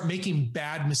 And you start making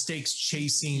bad mistakes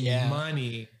chasing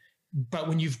money. But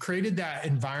when you've created that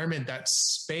environment, that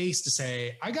space to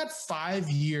say, I got 5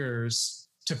 years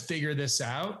to figure this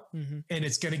out, and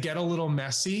it's going to get a little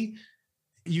messy,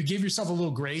 you give yourself a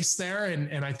little grace there,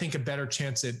 and I think a better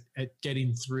chance at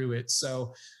getting through it.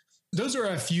 So those are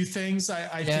a few things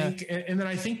I think. And then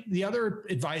I think the other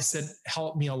advice that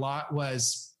helped me a lot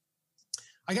was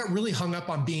I got really hung up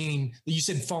on being, you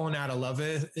said falling out of love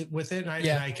with it. And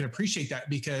I can appreciate that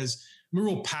because I'm a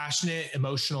real passionate,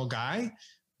 emotional guy.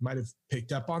 Might have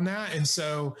picked up on that. And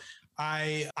so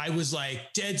I was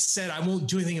like dead set. I won't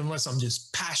do anything unless I'm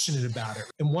just passionate about it.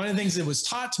 And one of the things that was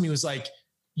taught to me was like,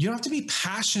 you don't have to be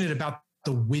passionate about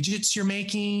the widgets you're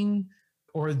making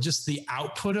or just the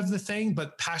output of the thing,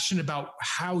 but passionate about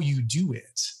how you do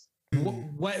it.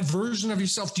 What version of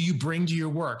yourself do you bring to your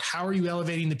work? How are you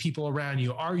elevating the people around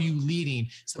you? Are you leading?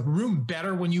 Is the room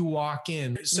better when you walk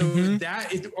in? So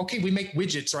okay, we make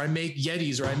widgets, or I make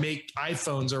Yetis, or I make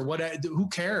iPhones, or who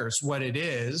cares what it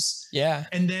is? Yeah.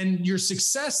 And then your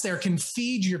success there can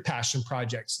feed your passion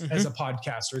projects as a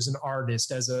podcaster, as an artist,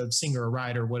 as a singer, a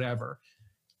writer, whatever.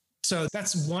 So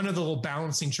that's one of the little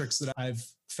balancing tricks that I've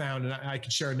found. And I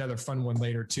could share another fun one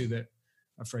later too, that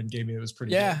a friend gave me. It was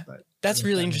pretty good. But that's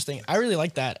really interesting. I really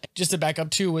like that. Just to back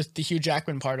up too with the Hugh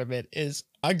Jackman part of it is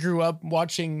I grew up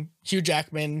watching Hugh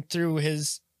Jackman through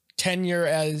his tenure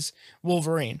as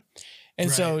Wolverine.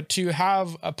 And so to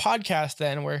have a podcast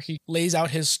then where he lays out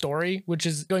his story, which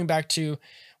is going back to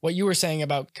what you were saying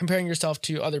about comparing yourself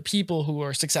to other people who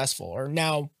are successful or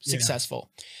now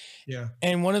successful. Yeah.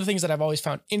 And one of the things that I've always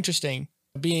found interesting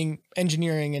being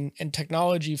engineering and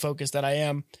technology focused that I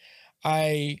am,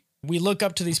 we look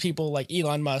up to these people like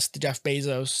Elon Musk, Jeff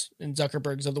Bezos, and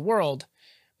Zuckerbergs of the world.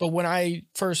 But when I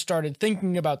first started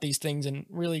thinking about these things and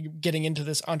really getting into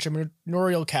this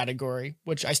entrepreneurial category,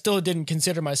 which I still didn't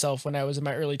consider myself when I was in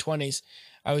my early 20s,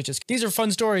 I was just, these are fun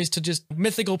stories to just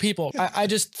mythical people. I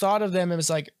just thought of them as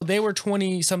like, they were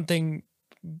 20 something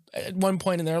at one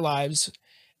point in their lives,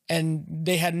 and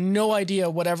they had no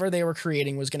idea whatever they were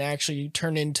creating was going to actually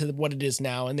turn into what it is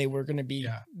now. And they were going to be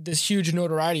this huge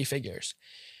notoriety figures.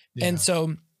 Yeah. And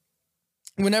so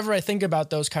whenever I think about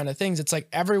those kind of things, it's like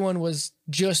everyone was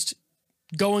just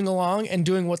going along and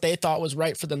doing what they thought was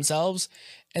right for themselves.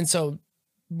 And so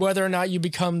whether or not you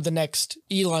become the next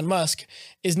Elon Musk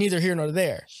is neither here nor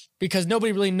there, because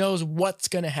nobody really knows what's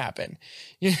going to happen,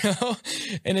 you know?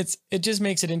 And it just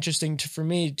makes it interesting for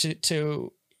me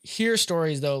to hear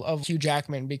stories though of Hugh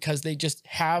Jackman, because they just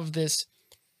have this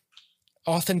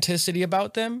authenticity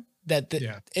about them that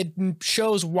it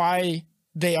shows why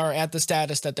they are at the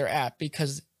status that they're at,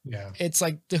 because it's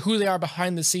like who they are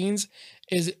behind the scenes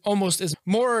is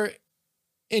more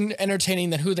entertaining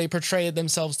than who they portray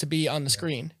themselves to be on the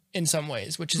screen in some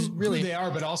ways, which is really who they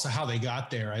are, but also how they got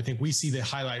there. I think we see the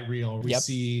highlight reel. We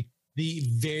see the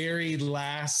very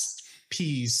last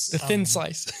piece, the thin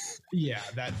slice.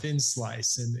 That thin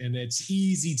slice. And it's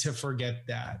easy to forget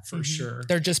that for sure.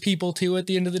 They're just people too at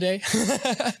the end of the day.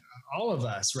 All of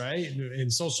us, right? In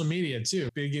social media too.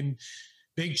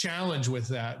 Big challenge with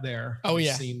that there. Oh,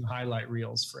 yeah. Seeing highlight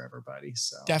reels for everybody.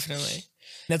 So definitely.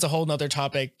 That's a whole nother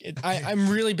topic. I'm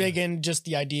really big in just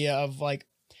the idea of like,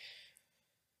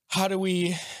 how do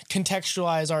we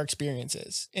contextualize our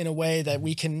experiences in a way that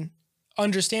we can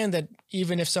understand that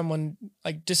even if someone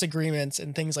like disagreements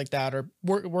and things like that, or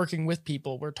working with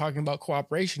people, we're talking about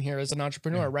cooperation here as an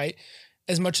entrepreneur, right?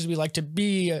 As much as we like to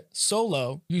be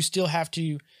solo, you still have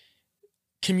to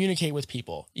communicate with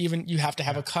people. Even you have to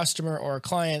have a customer or a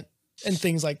client and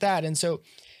things like that. And so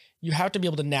you have to be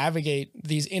able to navigate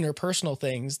these interpersonal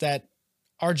things that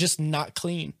are just not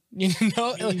clean. You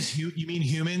mean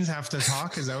humans have to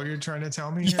talk? Is that what you're trying to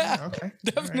tell me? Yeah, here? Okay.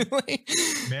 Definitely.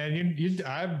 Right. Man,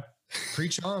 I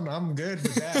preach on. I'm good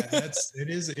with that.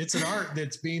 It's an art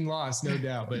that's being lost, no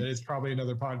doubt, but it's probably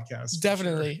another podcast.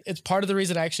 Definitely. Sure. It's part of the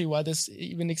reason actually why this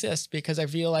even exists, because I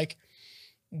feel like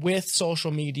with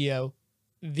social media,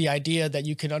 the idea that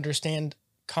you can understand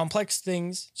complex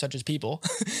things such as people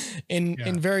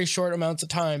in very short amounts of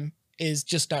time is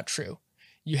just not true.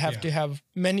 You have to have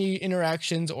many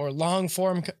interactions or long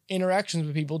form interactions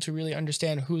with people to really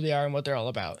understand who they are and what they're all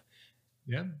about.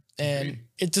 Yeah. And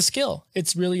it's a skill.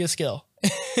 It's really a skill.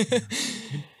 It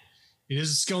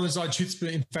is a skill. And there's a lot of truth.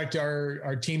 In fact,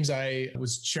 our teams, I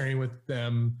was sharing with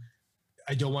them,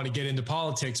 I don't want to get into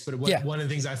politics, but one of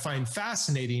the things I find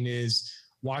fascinating is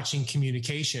watching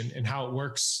communication and how it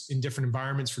works in different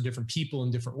environments for different people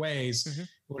in different ways. Mm-hmm.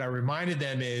 What I reminded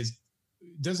them is,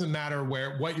 it doesn't matter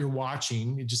what you're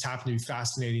watching. It just happened to be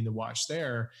fascinating to watch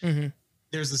there. Mm-hmm.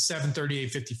 There's the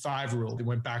 738-55 rule. They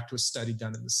went back to a study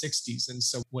done in the 60s. And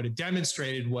so what it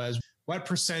demonstrated was what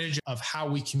percentage of how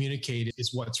we communicate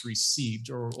is what's received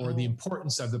or the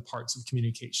importance of the parts of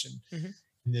communication. Mm-hmm.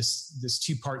 In this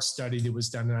two-part study that was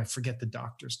done, and I forget the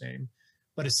doctor's name,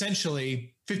 but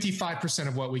essentially 55%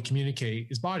 of what we communicate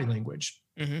is body language.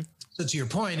 Mm-hmm. So to your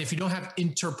point, if you don't have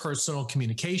interpersonal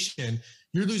communication,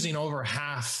 you're losing over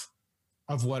half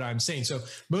of what I'm saying. So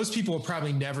most people will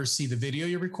probably never see the video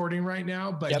you're recording right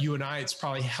now, but you and I, it's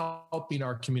probably helping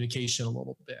our communication a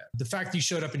little bit. The fact that you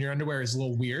showed up in your underwear is a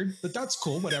little weird, but that's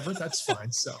cool. Whatever. That's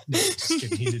fine. So no, just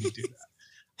kidding. He didn't do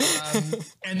that.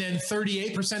 And then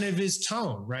 38% of it is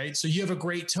tone, right? So you have a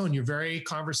great tone. You're very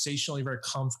conversational. You're very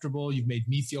comfortable. You've made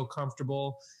me feel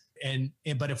comfortable.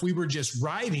 But if we were just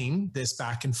writing this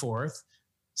back and forth,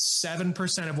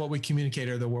 7% of what we communicate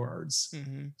are the words.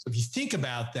 Mm-hmm. So if you think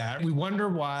about that, we wonder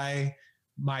why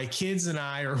my kids and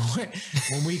I, or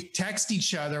when we text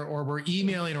each other or we're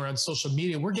emailing or on social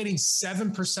media, we're getting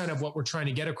 7% of what we're trying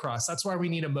to get across. That's why we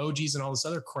need emojis and all this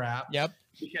other crap. Yep.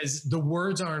 Because the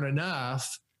words aren't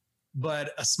enough,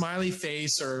 but a smiley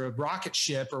face or a rocket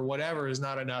ship or whatever is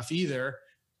not enough either.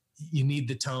 You need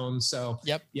the tone. So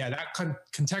that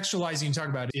contextualizing you talk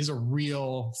about is a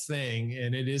real thing,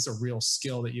 and it is a real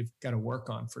skill that you've got to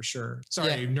work on for sure.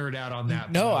 Sorry, I nerd out on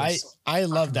that. No, I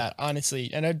love that,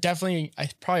 honestly. And I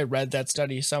probably read that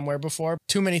study somewhere before.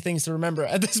 Too many things to remember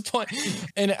at this point.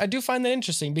 And I do find that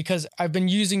interesting because I've been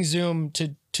using Zoom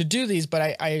to do these,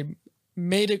 but I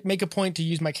make a point to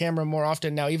use my camera more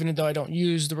often now, even though I don't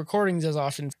use the recordings as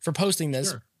often for posting this.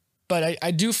 Sure. But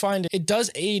I do find it does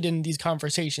aid in these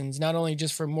conversations, not only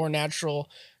just for more natural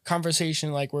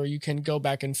conversation, like where you can go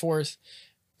back and forth,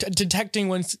 detecting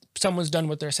when someone's done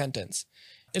with their sentence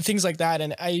and things like that.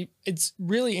 And it's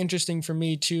really interesting for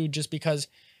me too, just because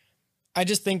I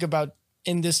just think about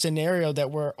in this scenario that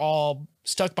we're all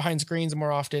stuck behind screens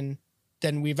more often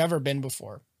than we've ever been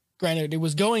before. Granted, it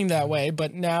was going that way,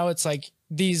 but now it's like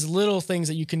these little things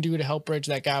that you can do to help bridge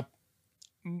that gap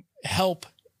help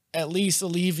at least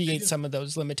alleviate some of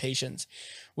those limitations,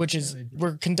 which is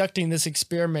we're conducting this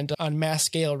experiment on mass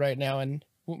scale right now. And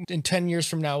in 10 years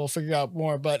from now, we'll figure out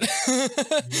more, but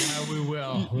yeah, we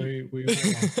will. We will.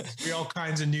 There'll be all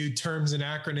kinds of new terms and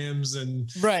acronyms and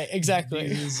exactly.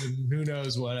 And who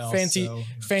knows what else.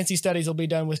 Fancy studies will be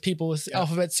done with people with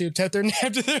alphabet soup after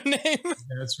their name.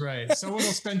 That's right. Someone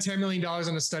will spend $10 million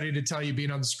on a study to tell you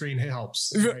being on the screen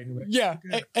helps. Right? Yeah,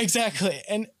 exactly.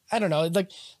 And I don't know,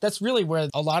 like that's really where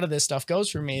a lot of this stuff goes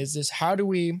for me is this, how do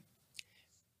we,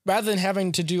 rather than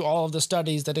having to do all of the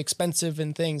studies that are expensive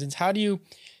and things, it's how do you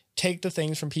take the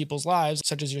things from people's lives,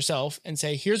 such as yourself, and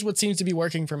say, here's what seems to be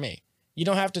working for me. You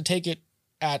don't have to take it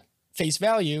at face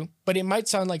value, but it might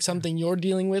sound like something you're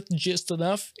dealing with just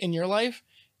enough in your life,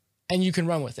 and you can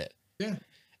run with it. Yeah.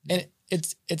 And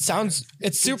it's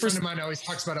super. A friend of mine always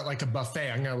talks about it like a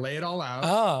buffet. I'm going to lay it all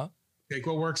out. Take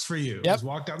what works for you. Yep. Just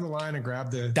walk down the line and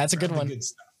grab the. That's a good one.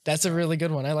 That's a really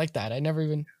good one. I like that. I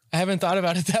haven't thought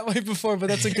about it that way before, but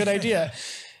that's a good idea.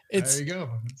 There you go.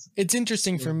 It's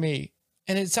interesting for me.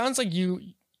 And it sounds like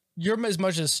you're as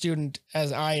much a student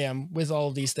as I am with all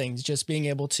of these things, just being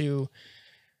able to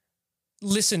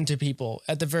listen to people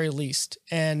at the very least.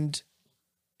 And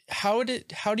how do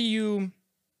you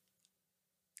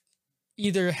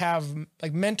either have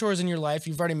like mentors in your life?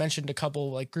 You've already mentioned a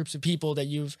couple like groups of people that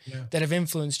that have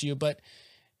influenced you, but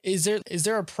is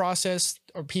there a process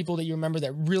or people that you remember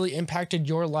that really impacted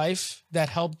your life that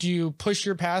helped you push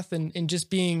your path and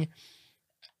just being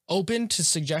open to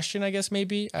suggestion, I guess,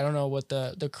 maybe? I don't know what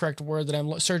the correct word that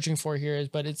I'm searching for here is,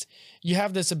 but you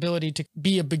have this ability to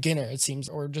be a beginner, it seems,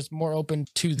 or just more open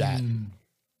to that.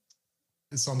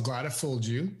 So I'm glad I fooled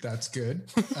you. That's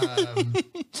good.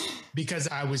 Because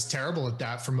I was terrible at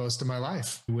that for most of my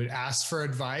life. I would ask for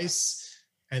advice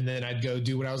and then I'd go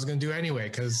do what I was going to do anyway.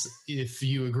 Because if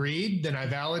you agreed, then I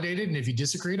validated. And if you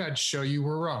disagreed, I'd show you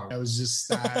were wrong. I was just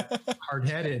that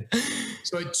hard-headed.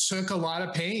 So it took a lot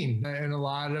of pain and a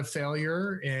lot of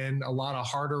failure and a lot of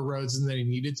harder roads than they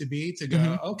needed to be to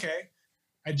go, okay,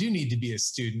 I do need to be a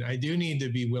student. I do need to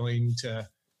be willing to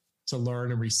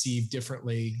learn and receive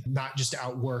differently, not just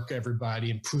outwork everybody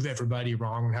and prove everybody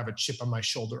wrong and have a chip on my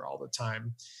shoulder all the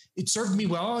time. It served me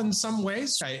well in some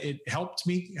ways. It helped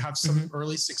me have some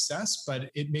early success, but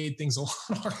it made things a lot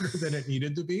harder than it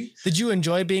needed to be. Did you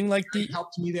enjoy being like It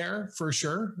helped me there for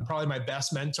sure. Probably my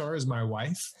best mentor is my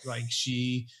wife. Like,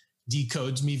 she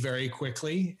decodes me very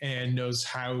quickly and knows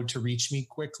how to reach me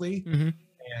quickly.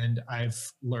 And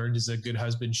I've learned, as a good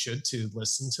husband should, to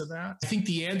listen to that. I think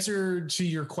the answer to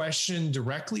your question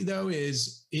directly, though,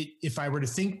 is if I were to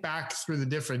think back through the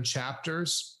different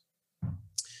chapters,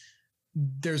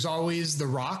 there's always the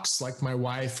rocks, like my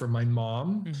wife or my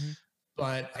mom,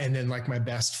 and then like my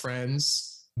best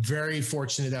friends. Very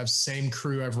fortunate to have same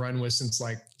crew I've run with since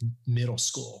like middle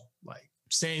school, like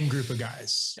same group of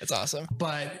guys. That's awesome.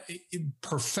 But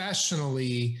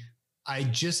professionally, I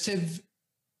just have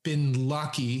been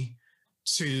lucky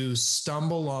to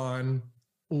stumble on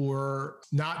or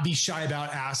not be shy about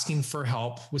asking for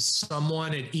help with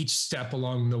someone at each step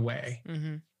along the way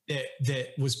that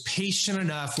was patient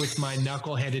enough with my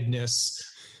knuckleheadedness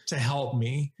to help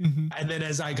me. And then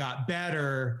as I got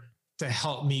better, to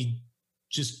help me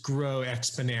just grow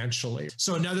exponentially.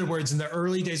 So in other words, in the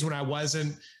early days when I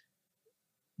wasn't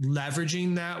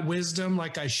leveraging that wisdom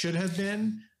like I should have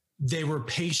been, they were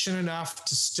patient enough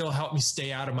to still help me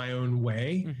stay out of my own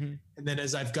way. And then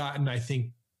as I've gotten, I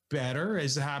think, better,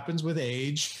 as it happens with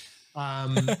age,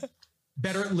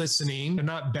 better at listening, and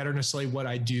not better necessarily what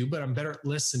I do, but I'm better at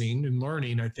listening and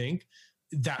learning. I think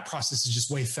that process is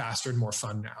just way faster and more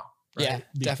fun now. Right? Yeah,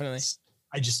 definitely.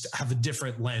 I just have a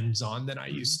different lens on than I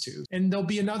used to. And there'll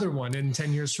be another one in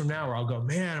 10 years from now where I'll go,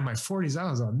 man, in my 40s, I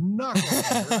was a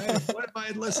knucklehead, right? What if I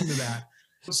had listened to that?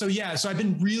 So I've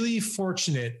been really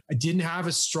fortunate. I didn't have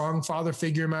a strong father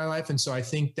figure in my life. And so I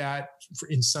think that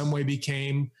in some way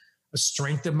became a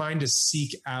strength of mine to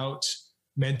seek out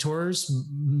mentors.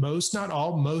 Most, not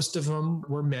all, most of them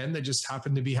were men. That just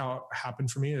happened to be how it happened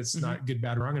for me. It's not good,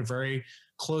 bad, or wrong. A very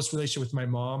close relationship with my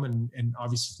mom and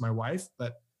obviously with my wife.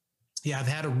 But yeah, I've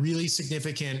had a really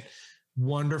significant,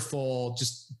 wonderful,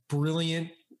 just brilliant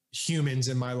humans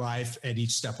in my life at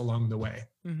each step along the way,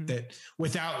 that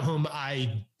without whom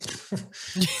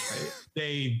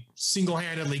they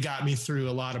single-handedly got me through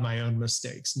a lot of my own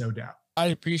mistakes, no doubt. I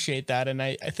appreciate that. And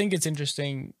I think it's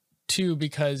interesting too,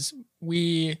 because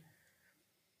I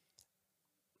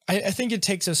think it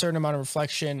takes a certain amount of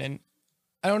reflection, and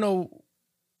I don't know,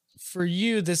 for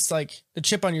you, this, like the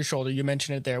chip on your shoulder, you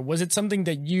mentioned it there. Was it something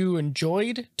that you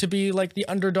enjoyed to be like the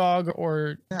underdog,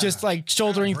 or just like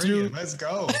shouldering through? Let's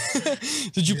go.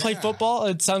 Did you play football?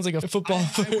 It sounds like a football.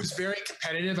 I was very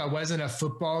competitive. I wasn't a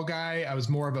football guy. I was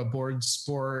more of a board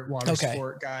sport, water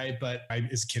sport guy. But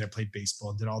as a kid, I played baseball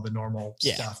and did all the normal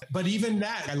stuff. But even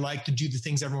that, I liked to do the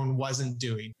things everyone wasn't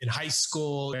doing. In high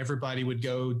school, everybody would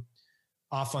go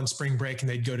off on spring break and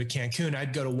they'd go to Cancun.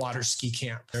 I'd go to water ski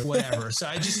camp or whatever. So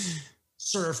I just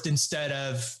surfed instead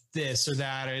of this or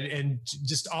that, and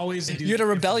just always. You had a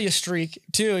rebellious streak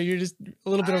too. You're just a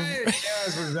little bit of. Yeah,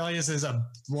 as rebellious as a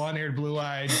blonde-haired,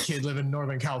 blue-eyed kid living in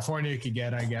Northern California could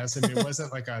get, I guess. I mean, it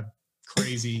wasn't like a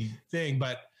crazy thing,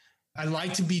 but I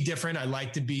like to be different. I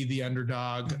like to be the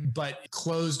underdog, but it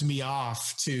closed me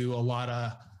off to a lot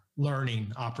of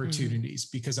learning opportunities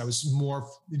because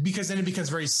because then it becomes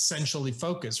very centrally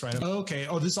focused, right? Okay.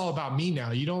 Oh, this is all about me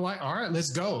now. You don't like, all right,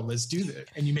 let's go. Let's do this.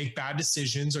 And you make bad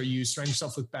decisions or you surround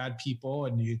yourself with bad people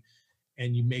and you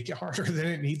make it harder than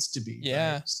it needs to be.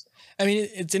 Yeah. Right? I mean,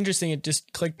 it's interesting. It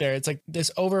just clicked there. It's like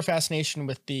this over fascination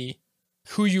with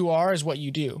who you are is what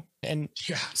you do. And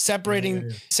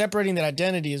separating that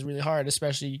identity is really hard,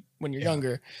 especially when you're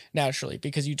younger, naturally,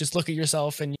 because you just look at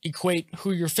yourself and equate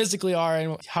who you physically are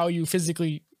and how you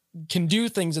physically can do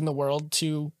things in the world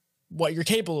to what you're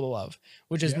capable of,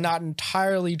 which is not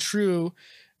entirely true,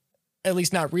 at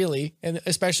least not really. And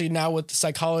especially now with the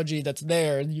psychology that's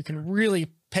there, you can really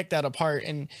pick that apart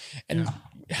and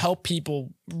help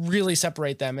people really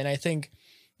separate them. And I think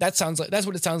that's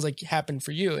what it sounds like happened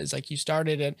for you, is like you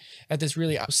started at this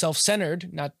really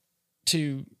self-centered, not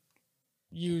to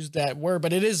use that word,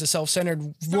 but it is a self-centered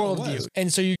worldview.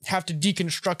 And so you have to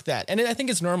deconstruct that. And I think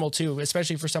it's normal too,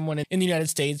 especially for someone in the United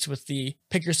States with the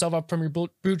pick yourself up from your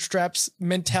bootstraps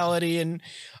mentality and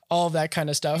all of that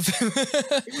kind of stuff.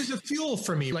 It was a fuel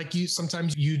for me. Like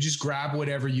sometimes you just grab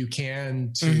whatever you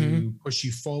can to push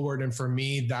you forward. And for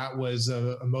me, that was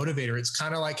a motivator. It's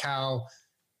kind of like how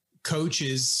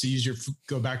coaches, to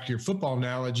go back to your football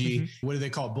analogy, what do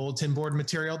they call it? Bulletin board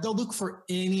material. They'll look for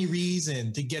any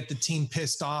reason to get the team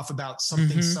pissed off about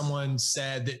something someone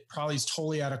said that probably is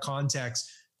totally out of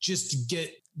context, just to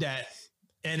get that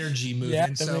energy moving. Yeah,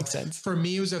 that makes sense. For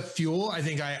me, it was a fuel. I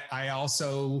think I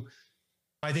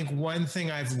think one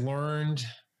thing I've learned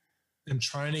and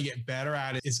trying to get better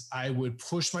at it is I would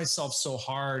push myself so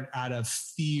hard out of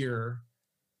fear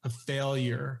of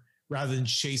failure, rather than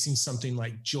chasing something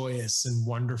like joyous and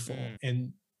wonderful.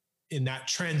 And that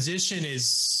transition is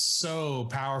so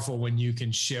powerful when you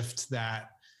can shift that.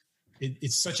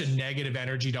 It's such a negative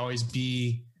energy to always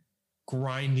be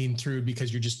grinding through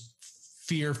because you're just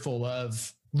fearful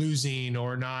of losing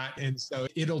or not. And so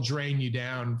it'll drain you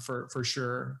down for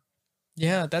sure.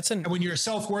 Yeah, and when your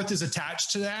self-worth is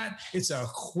attached to that, it's a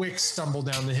quick stumble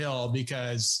down the hill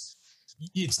because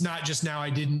it's not just now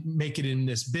I didn't make it in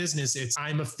this business. It's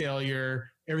I'm a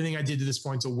failure. Everything I did to this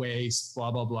point's a waste, blah,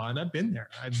 blah, blah. And I've been there.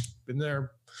 I've been there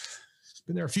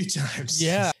a few times.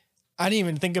 Yeah. I didn't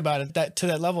even think about it to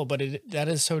that level, but that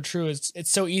is so true. It's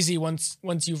so easy once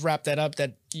you've wrapped that up,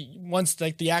 that once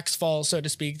like the axe falls, so to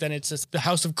speak, then it's just the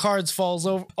house of cards falls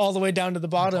over all the way down to the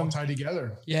bottom. It's all tied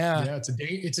together. Yeah. Yeah.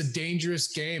 It's a dangerous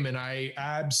game. And I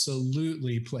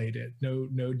absolutely played it.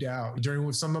 No doubt.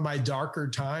 During some of my darker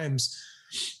times,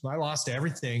 I lost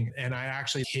everything. And I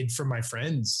actually hid from my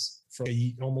friends for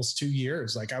almost 2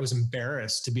 years. Like I was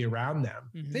embarrassed to be around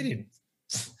them.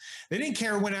 They didn't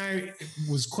care when I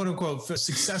was quote unquote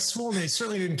successful. And they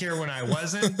certainly didn't care when I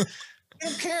wasn't. They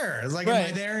don't care. It's like, am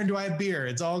I there and do I have beer?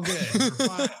 It's all good.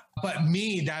 But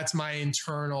me, that's my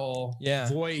internal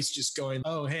voice just going,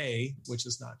 oh, hey, which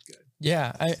is not good.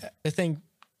 Yeah. I think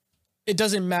it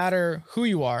doesn't matter who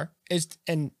you are.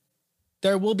 And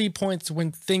there will be points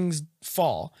when things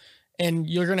fall and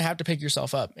you're going to have to pick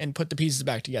yourself up and put the pieces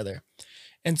back together.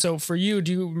 And so for you,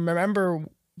 do you remember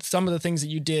some of the things that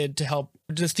you did to help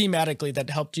just thematically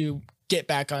that helped you get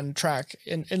back on track,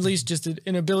 and at least just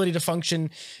an ability to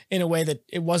function in a way that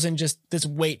it wasn't just this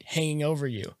weight hanging over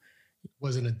you?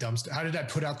 Wasn't a dumpster. How did I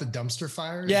put out the dumpster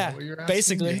fire? Yeah,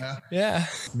 basically. Yeah.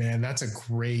 Man, that's a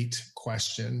great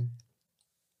question.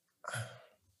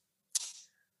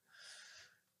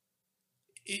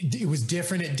 It was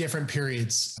different at different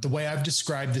periods. The way I've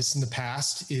described this in the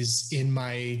past is in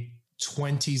my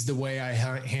 20s, the way I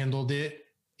handled it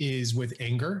is with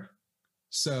anger.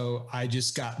 So I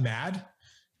just got mad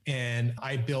and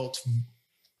I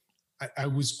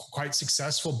was quite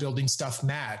successful building stuff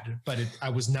mad, but I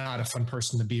was not a fun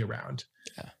person to be around.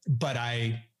 Yeah. But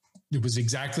it was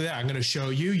exactly that. I'm going to show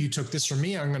you, you took this from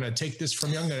me. I'm going to take this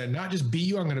from you. I'm going to not just beat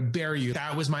you, I'm going to bury you.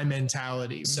 That was my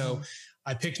mentality. So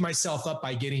I picked myself up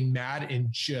by getting mad and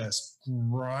just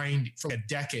grind for a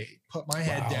decade, put my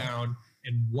head down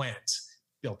and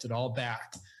built it all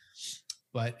back.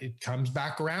 But it comes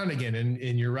back around again.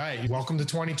 And you're right. Welcome to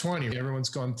 2020. Everyone's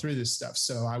gone through this stuff.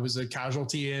 So I was a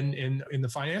casualty in the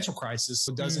financial crisis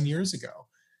a dozen years ago.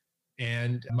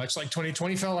 And much like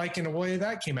 2020 felt like, in a way,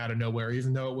 that came out of nowhere,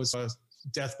 even though it was a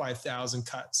death by 1,000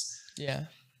 cuts. Yeah.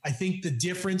 I think the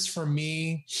difference for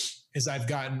me as I've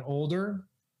gotten older,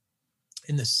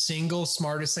 and the single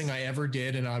smartest thing I ever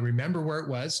did, and I remember where it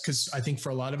was, because I think for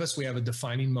a lot of us, we have a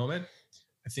defining moment.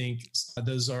 I think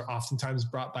those are oftentimes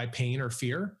brought by pain or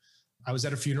fear. I was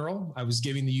at a funeral. I was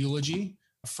giving the eulogy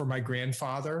for my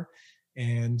grandfather.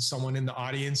 And someone in the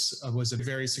audience was a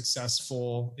very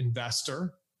successful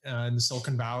investor in the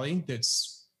Silicon Valley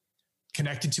that's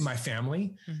connected to my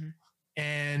family. Mm-hmm.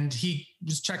 And he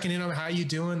was checking in on how you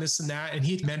doing, this and that. And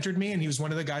he mentored me, and he was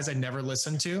one of the guys I never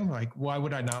listened to. Like, why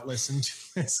would I not listen to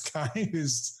this guy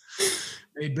who's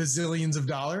made bazillions of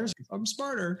dollars? I'm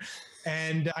smarter.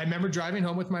 And I remember driving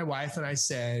home with my wife, and I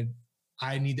said,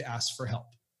 I need to ask for help.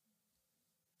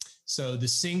 So the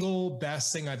single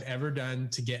best thing I've ever done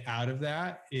to get out of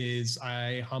that is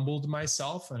I humbled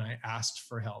myself and I asked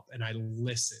for help, and I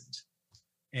listened,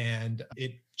 and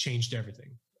it changed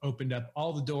everything. Opened up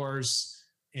all the doors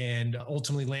and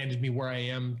ultimately landed me where I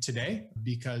am today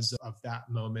because of that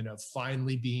moment of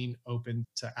finally being open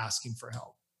to asking for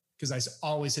help. Because I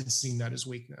always had seen that as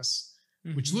weakness,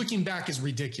 mm-hmm. which looking back is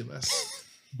ridiculous,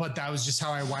 but that was just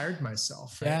how I wired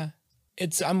myself. Right? Yeah.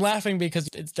 I'm laughing because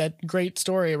it's that great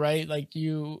story, right? Like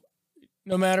no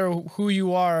matter who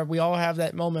you are, we all have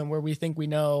that moment where we think we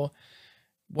know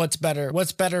what's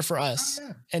better for us. Oh,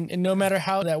 yeah. And no matter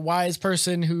how that wise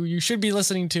person who you should be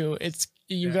listening to,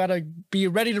 you gotta be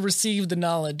ready to receive the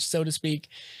knowledge, so to speak.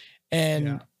 And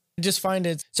I just find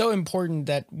it so important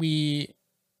that we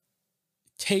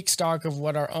take stock of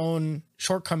what our own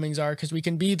shortcomings are, because we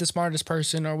can be the smartest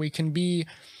person or we can be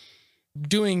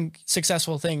doing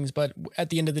successful things. But at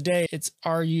the end of the day,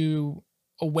 are you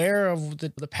aware of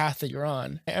the path that you're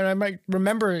on? And I might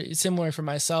remember similar for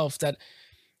myself that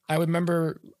I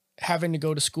remember having to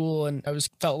go to school, and I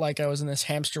felt like I was in this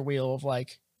hamster wheel of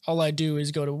like, all I do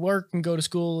is go to work and go to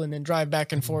school and then drive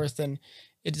back and forth. And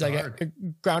it's like a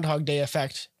Groundhog Day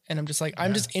effect. And I'm just like,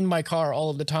 I'm just in my car all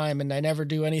of the time and I never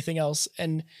do anything else.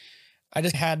 And I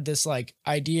just had this like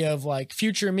idea of like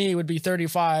future me would be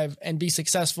 35 and be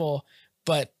successful,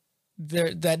 but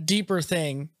that deeper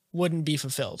thing wouldn't be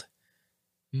fulfilled.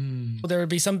 Well, there would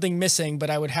be something missing, but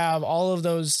I would have all of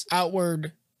those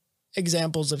outward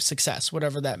examples of success,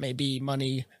 whatever that may be,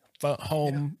 money,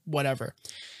 home, whatever.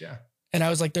 Yeah. And I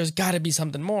was like, there's got to be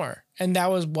something more. And that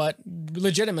was what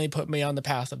legitimately put me on the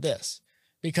path of this,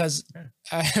 because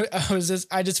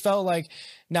I just felt like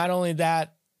not only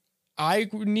that I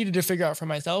needed to figure out for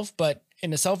myself, but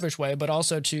in a selfish way, but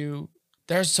also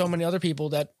there's so many other people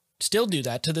that still do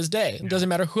that to this day. It doesn't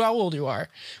matter how old you are.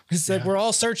 It's like we're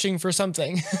all searching for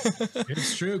something.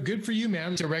 It's true. Good for you,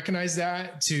 man, to recognize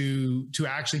that, to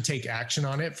actually take action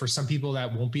on it. For some people,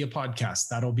 that won't be a podcast.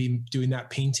 That'll be doing that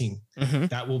painting. Mm-hmm.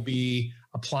 That will be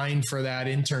applying for that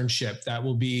internship. That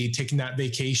will be taking that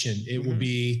vacation. It will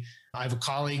be, I have a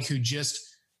colleague who just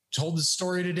told the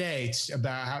story today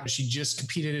about how she just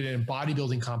competed in a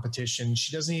bodybuilding competition.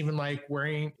 She doesn't even like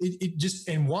wearing it just,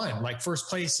 and won like first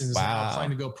place and is now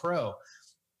applying to go pro.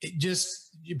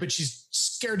 But she's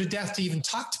scared to death to even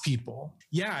talk to people.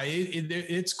 Yeah,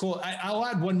 it's cool. I'll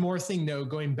add one more thing though,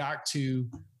 going back to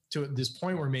this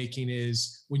point we're making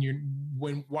is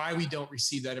why we don't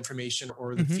receive that information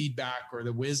or the feedback or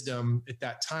the wisdom at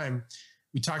that time.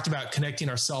 We talked about connecting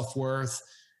our self-worth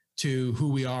to who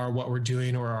we are, what we're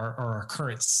doing, or our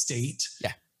current state.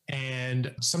 Yeah.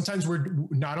 And sometimes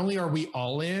not only are we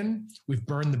all in, we've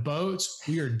burned the boats,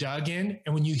 we are dug in.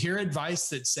 And when you hear advice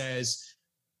that says,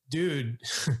 dude,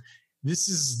 this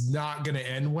is not going to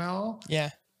end well. Yeah.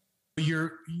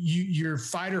 Your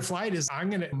fight or flight is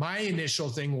my initial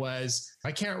thing was,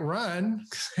 I can't run.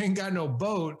 I ain't got no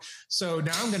boat. So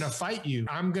now I'm going to fight you.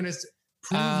 I'm going to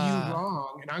prove you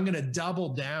wrong, and I'm going to double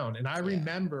down. And I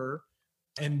remember,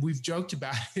 and we've joked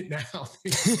about it now. A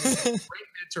great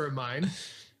mentor of mine.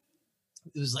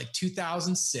 It was like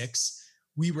 2006.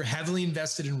 We were heavily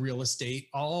invested in real estate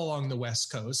all along the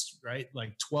West Coast, right?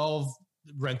 Like 12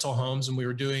 rental homes, and we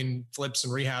were doing flips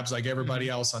and rehabs like everybody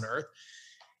else on earth.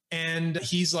 And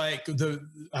he's like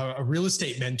a real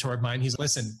estate mentor of mine. He's,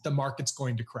 listen, the market's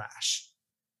going to crash.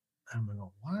 I'm going,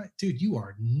 what? Dude, you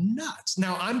are nuts.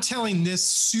 Now I'm telling this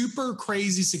super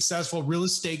crazy successful real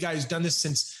estate guy who's done this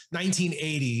since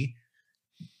 1980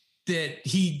 that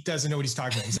he doesn't know what he's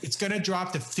talking about. It's going to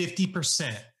drop to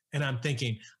 50%. And I'm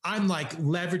thinking, I'm like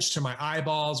leveraged to my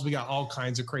eyeballs. We got all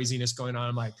kinds of craziness going on.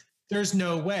 I'm like, there's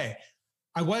no way.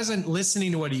 I wasn't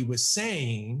listening to what he was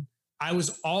saying. I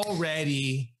was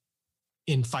already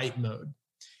in fight mode.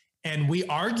 And we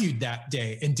argued that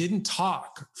day and didn't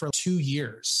talk for 2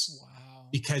 years. Wow.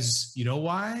 Because you know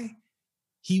why?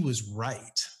 He was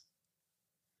right.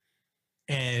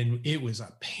 And it was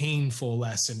a painful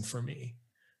lesson for me.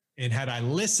 And had I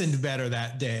listened better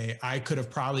that day, I could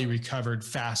have probably recovered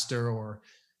faster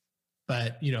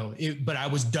but I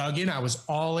was dug in, I was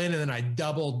all in, and then I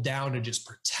doubled down to just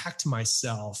protect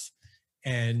myself.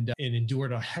 and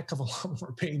endured a heck of a lot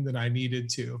more pain than I needed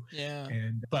to. Yeah.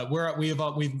 But we've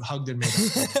hugged and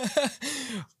made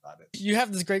up. You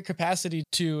have this great capacity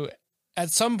to at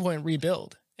some point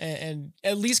rebuild and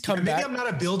at least come back. Maybe I'm not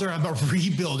a builder, I'm a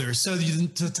rebuilder. So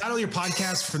the title of your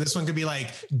podcast for this one could be like,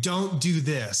 "Don't do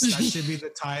this." That should be the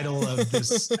title of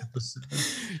this episode.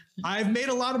 I've made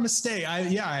a lot of mistakes.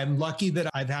 I'm lucky that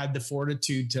I've had the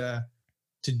fortitude to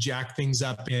jack things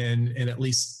up and at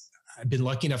least I've been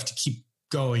lucky enough to keep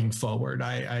going forward.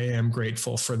 I am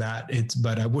grateful for that.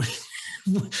 But I would,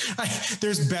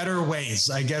 there's better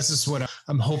ways, I guess is what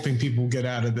I'm hoping people get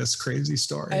out of this crazy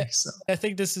story. I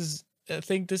think this is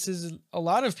a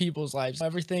lot of people's lives.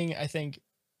 Everything I think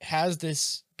has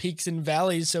this peaks and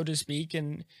valleys, so to speak,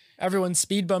 and everyone's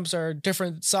speed bumps are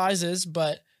different sizes,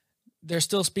 but they're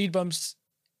still speed bumps.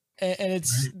 And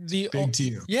it's big to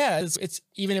you. Yeah, it's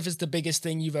even if it's the biggest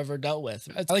thing you've ever dealt with.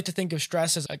 I like to think of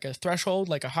stress as like a threshold,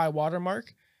 like a high water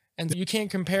mark. And you can't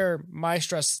compare my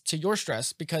stress to your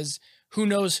stress because who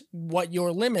knows what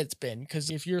your limit's been.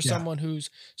 Because if you're someone who's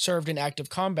served in active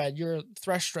combat, your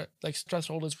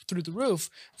threshold is through the roof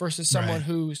versus someone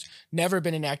who's never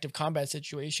been in an active combat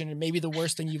situation. And maybe the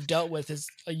worst thing you've dealt with is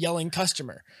a yelling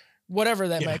customer, whatever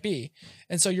that might be.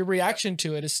 And so your reaction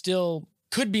to it is still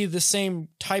could be the same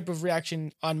type of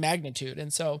reaction on magnitude.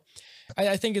 And so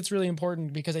I think it's really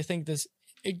important because I think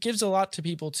it gives a lot to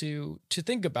people to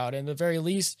think about. And at the very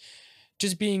least,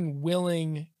 just being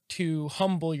willing to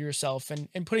humble yourself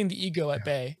and putting the ego at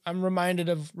bay. I'm reminded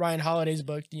of Ryan Holiday's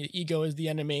book, "The Ego is the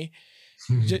Enemy."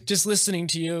 Just listening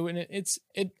to you. And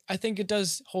I think it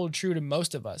does hold true to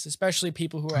most of us, especially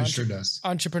people who are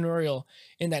entrepreneurial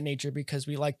in that nature, because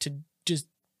we like to just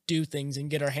do things and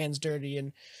get our hands dirty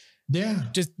and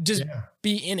just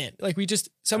be in it. Like we to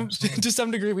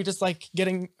some degree, we just like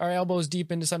getting our elbows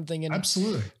deep into something and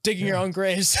digging your own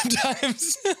graves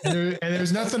sometimes. and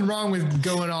there's nothing wrong with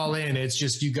going all in. It's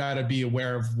just, you got to be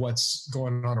aware of what's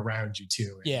going on around you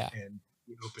too. And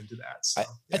be open to that. So,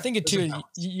 I think it too,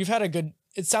 you've had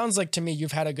it sounds like to me,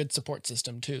 you've had a good support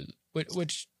system too,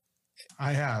 which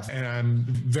I have, and I'm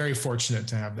very fortunate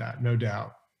to have that. No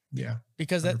doubt. Yeah.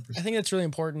 Because I think that's really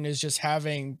important, is just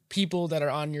having people that are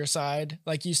on your side.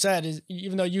 Like you said, is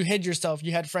even though you hid yourself,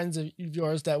 you had friends of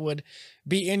yours that would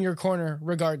be in your corner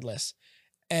regardless.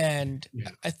 And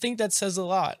I think that says a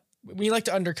lot. We like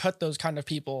to undercut those kind of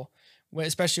people,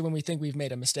 especially when we think we've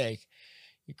made a mistake,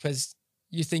 because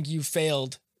you think you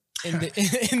failed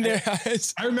in their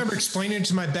eyes. I remember explaining it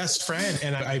to my best friend,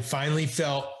 and I finally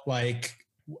felt like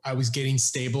I was getting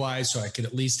stabilized so I could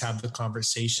at least have the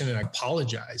conversation, and I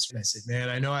apologized. And I said, "Man,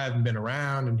 I know I haven't been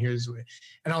around, and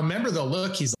and I'll remember the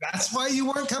look. He's like, "That's why you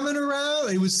weren't coming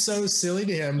around." It was so silly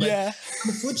to him. But on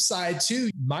the flip side too,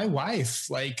 my wife,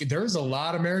 like there was a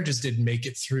lot of marriages didn't make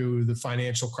it through the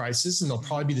financial crisis, and they'll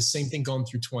probably be the same thing going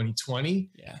through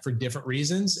 2020 for different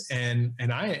reasons. And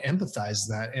I empathize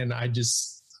that. And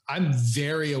I'm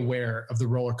very aware of the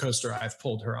roller coaster I've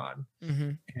pulled her on.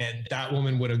 And that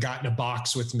woman would have gotten a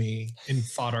box with me and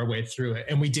fought our way through it.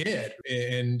 And we did.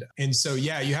 And so,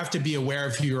 you have to be aware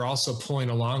of who you're also pulling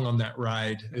along on that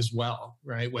ride as well,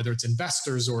 right? Whether it's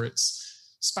investors or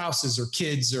it's spouses or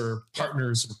kids or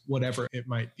partners or whatever it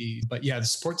might be. But the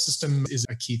support system is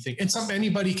a key thing and something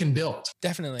anybody can build.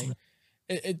 Definitely.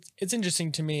 It's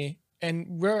interesting to me.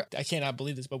 And I cannot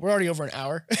believe this, but we're already over an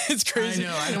hour. It's crazy. I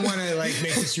know. I don't want to make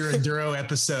this your enduro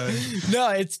episode. No,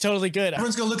 it's totally good.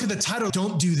 Everyone's going to look at the title.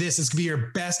 "Don't do this. It's going to be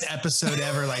your best episode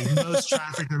ever." Like most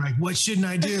traffic. They're like, "What shouldn't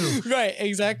I do?" Right.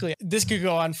 Exactly. This could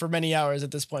go on for many hours at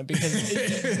this point because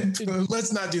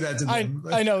let's not do that to them.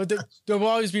 I know there will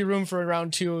always be room for a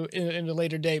round two in a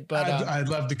later date, but I'd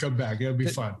love to come back. It'll be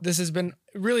fun. This has been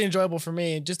really enjoyable for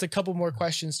me. Just a couple more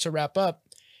questions to wrap up.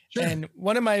 Sure. And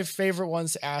one of my favorite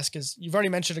ones to ask is, you've already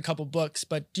mentioned a couple books,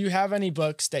 but do you have any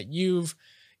books that you've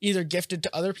either gifted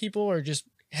to other people or just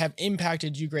have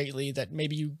impacted you greatly that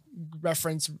maybe you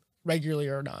reference regularly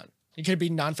or not? It could be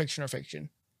nonfiction or fiction.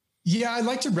 Yeah, I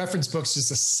like to reference books just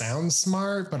to sound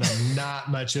smart, but I'm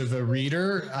not much of a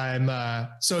reader.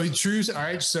 So true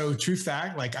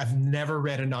fact, like I've never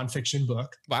read a nonfiction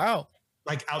book. Wow.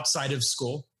 Like outside of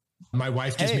school. My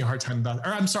wife gives me a hard time about,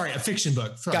 or I'm sorry, a fiction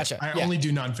book. Sorry. Gotcha. I only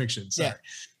do nonfiction. Sorry. Yeah.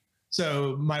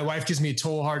 So my wife gives me a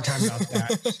total hard time about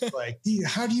that. Like,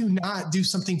 how do you not do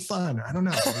something fun? I don't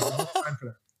know.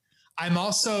 I'm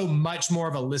also much more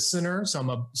of a listener.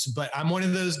 But I'm one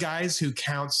of those guys who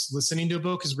counts listening to a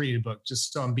book as reading a book,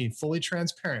 just so I'm being fully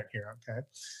transparent here. Okay.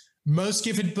 Most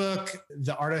gifted book,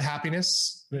 The Art of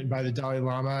Happiness, written by the Dalai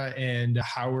Lama and Dr.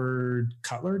 Howard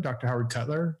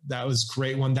Cutler. That was a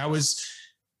great one. That was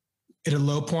at a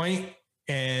low point,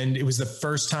 And it was the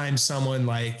first time someone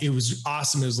it was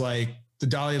awesome. It was like the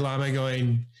Dalai Lama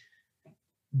going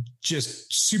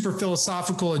just super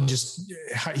philosophical and just,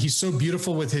 he's so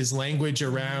beautiful with his language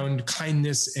around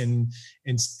kindness and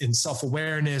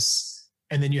self-awareness.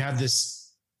 And then you have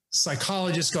this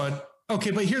psychologist going,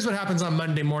 okay, but here's what happens on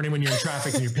Monday morning when you're in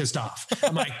traffic and you're pissed off.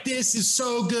 I'm like, this is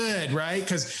so good, right?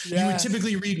 Because you would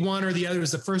typically read one or the other. It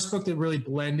was the first book that really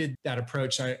blended that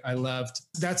approach. I loved.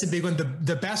 That's a big one.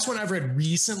 The best one I've read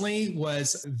recently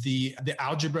was the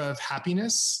Algebra of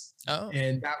Happiness. Oh.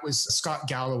 And that was Scott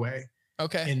Galloway.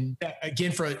 Okay. And that,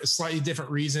 again, for a slightly different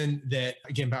reason, that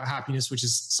again, about happiness, which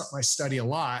is something I study a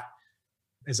lot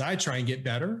as I try and get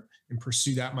better and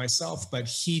pursue that myself. But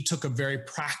he took a very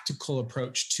practical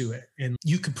approach to it. And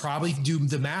you could probably do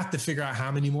the math to figure out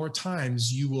how many more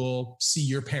times you will see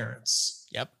your parents.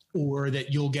 Yep. Or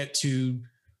that you'll get to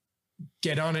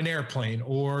get on an airplane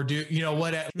or do,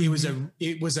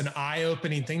 it was an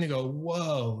eye-opening thing to go,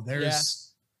 whoa,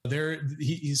 so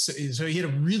he had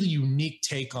a really unique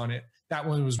take on it. That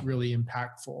one was really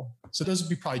impactful. So those would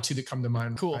be probably two that come to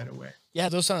mind right away. Yeah,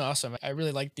 those sound awesome. I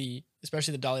really like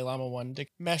especially the Dalai Lama one, to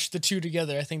mesh the two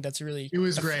together. I think that's it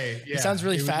was great. Yeah. It sounds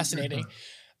really fascinating. It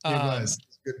was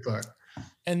a good book.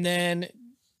 And then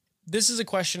this is a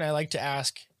question I like to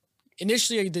ask.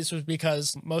 Initially, this was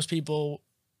because most people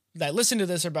that listen to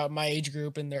this are about my age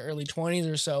group in their early 20s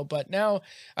or so, but now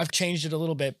I've changed it a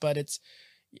little bit. But it's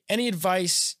any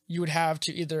advice you would have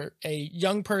to either a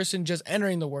young person just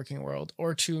entering the working world,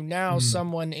 or to now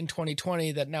someone in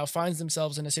 2020 that now finds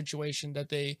themselves in a situation that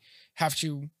they have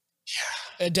to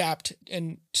adapt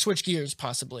and switch gears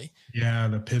possibly. Yeah.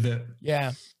 The pivot.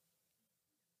 Yeah.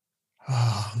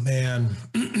 Oh man.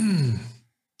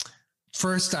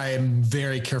 First, I am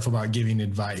very careful about giving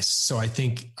advice. So I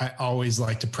think I always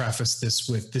like to preface this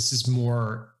with, this is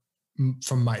more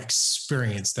from my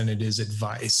experience than it is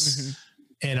advice. Mm-hmm.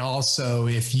 And also,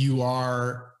 if you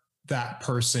are that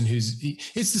person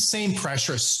it's the same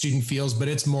pressure a student feels, but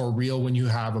it's more real when you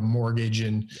have a mortgage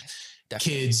and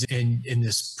kids and in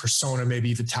this persona maybe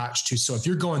you've attached to. So if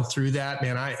you're going through that,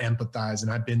 man, I empathize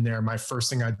and I've been there. My first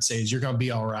thing I'd say is you're going to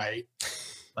be all right.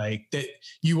 Like that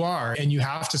you are, and you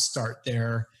have to start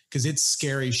there because it's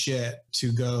scary shit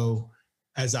to go,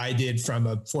 as I did, from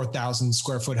a 4,000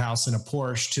 square foot house in a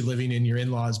Porsche to living in your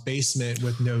in-laws' basement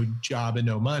with no job and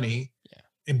no money.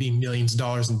 And being millions of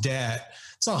dollars in debt.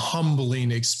 It's a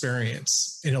humbling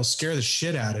experience. It'll scare the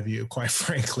shit out of you, quite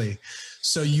frankly.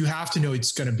 So you have to know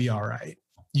it's going to be all right.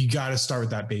 You got to start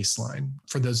with that baseline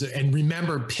for those. And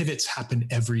remember, pivots happen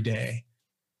every day.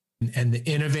 And the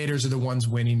innovators are the ones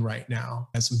winning right now.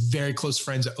 I have some very close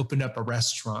friends that opened up a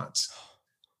restaurant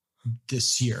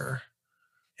this year.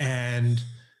 And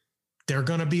they're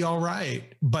going to be all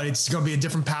right, but it's going to be a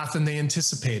different path than they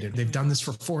anticipated. They've done this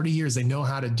for 40 years. They know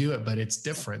how to do it, but it's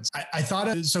different. I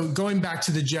thought, so going back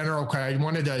to the general question, I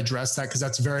wanted to address that because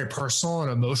that's very personal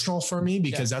and emotional for me,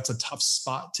 because that's a tough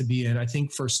spot to be in. I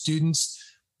think for students,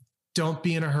 don't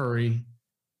be in a hurry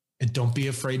and don't be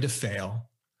afraid to fail.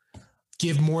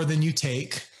 Give more than you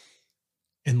take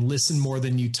and listen more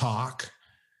than you talk.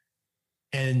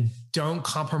 And don't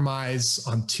compromise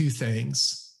on two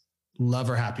things: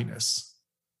 love or happiness.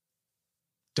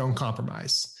 Don't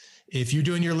compromise. If you're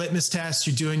doing your litmus test,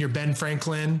 you're doing your Ben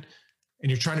Franklin, and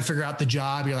you're trying to figure out the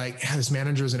job, you're like, this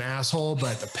manager is an asshole,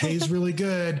 but the pay's really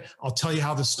good. I'll tell you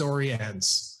how the story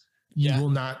ends. You will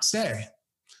not stay,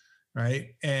 right?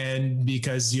 And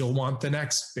because you'll want the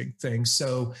next big thing.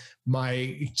 So my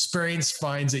experience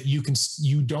finds that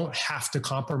you don't have to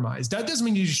compromise. That doesn't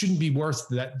mean you shouldn't be worth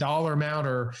that dollar amount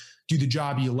or do the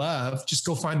job you love. Just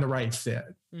go find the right fit.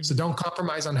 Mm-hmm. So don't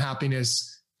compromise on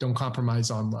happiness. Don't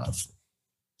compromise on love.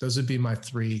 Those would be my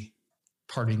 3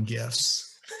 parting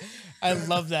gifts. I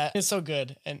love that. It's so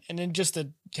good. And then just a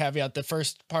caveat, the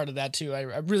first part of that too, I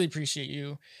really appreciate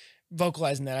you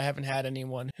vocalizing that. I haven't had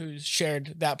anyone who's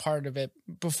shared that part of it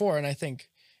before. And I think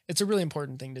it's a really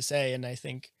important thing to say. And I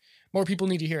think more people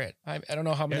need to hear it. I don't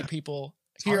know how many people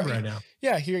hear right now.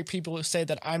 Yeah. Hear people say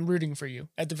that I'm rooting for you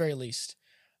at the very least.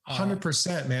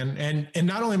 100%, man. And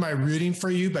not only am I rooting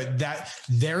for you, but that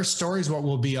their story is what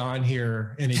will be on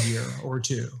here in a year or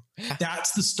two.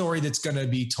 That's the story that's going to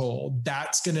be told.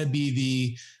 That's going to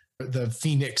be the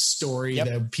Phoenix story,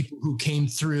 the people who came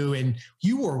through and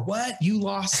you were what? You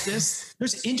lost this.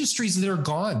 There's industries that are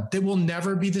gone that will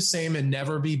never be the same and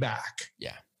never be back.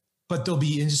 Yeah. But there'll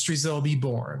be industries that will be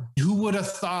born. Who would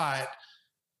have thought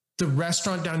the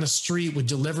restaurant down the street would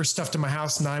deliver stuff to my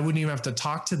house and I wouldn't even have to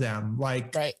talk to them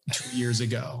 2 years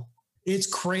ago? It's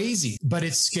crazy, but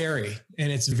it's scary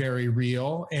and it's very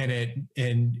real. And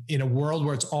in a world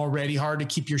where it's already hard to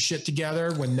keep your shit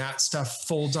together, when that stuff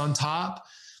folds on top,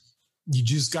 you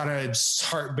just got to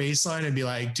start baseline and be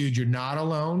like, dude, you're not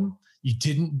alone. You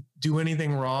didn't do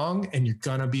anything wrong and you're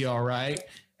going to be all right.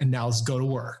 And now let's go to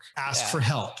work, ask for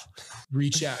help,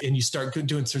 reach out, and you start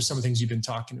doing through some of the things you've been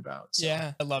talking about. So.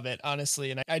 Yeah, I love it,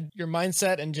 honestly. And your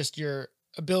mindset and just your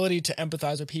ability to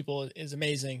empathize with people is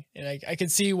amazing. And I can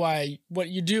see why what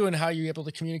you do and how you're able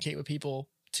to communicate with people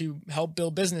to help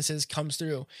build businesses comes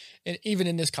through. And even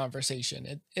in this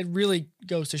conversation, it really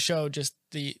goes to show just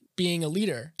the being a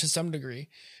leader to some degree,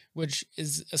 which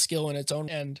is a skill in its own.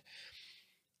 And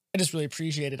I just really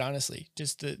appreciate it, honestly,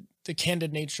 just the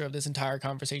candid nature of this entire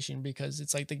conversation, because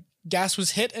it's like the gas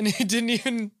was hit and it didn't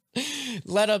even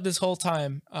let up this whole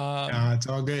time. It's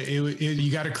all good.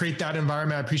 You got to create that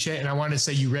environment. I appreciate it. And I want to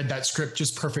say you read that script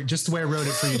just perfect, just the way I wrote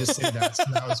it for you to say that. So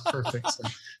that was perfect. So,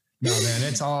 no, man,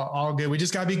 it's all good. We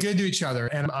just got to be good to each other.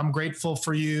 And I'm grateful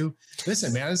for you.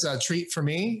 Listen, man, it's a treat for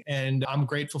me. And I'm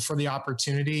grateful for the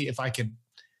opportunity. If I could,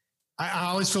 I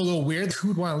always feel a little weird. Who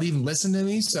would want to leave and listen to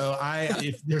me? So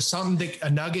if there's something, a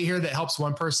nugget here that helps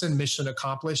one person, mission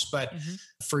accomplished. But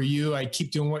for you, I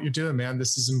keep doing what you're doing, man.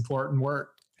 This is important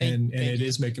work. And it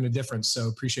is making a difference. So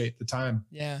appreciate the time.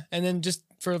 Yeah. And then just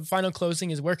for final closing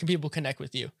is, where can people connect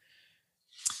with you?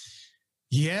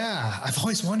 Yeah, I've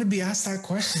always wanted to be asked that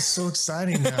question. It's so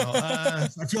exciting now.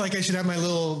 I feel like I should have my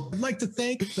I'd like to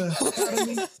thank the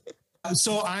Academy.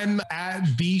 So I'm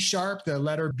at B Sharp, the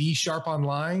letter B Sharp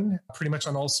online, pretty much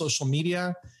on all social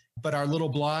media. But our little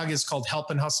blog is called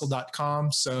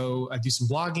helpandhustle.com. So I do some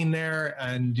blogging there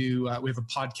and we have a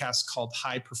podcast called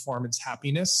High Performance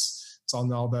Happiness. It's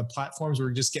on all the platforms.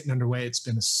 We're just getting underway. It's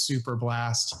been a super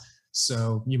blast.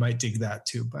 So you might dig that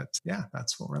too. But yeah,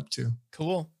 that's what we're up to.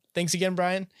 Cool. Thanks again,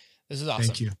 Brian. This is awesome.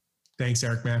 Thank you. Thanks,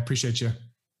 Eric, man. Appreciate you.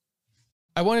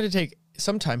 I wanted to take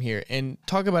some time here and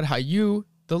talk about how you,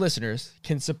 the listeners,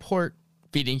 can support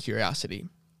Feeding Curiosity.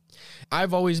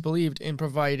 I've always believed in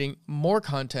providing more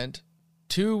content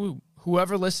to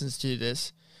whoever listens to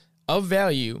this of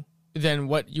value than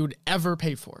what you would ever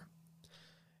pay for.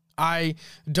 I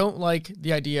don't like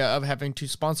the idea of having to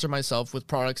sponsor myself with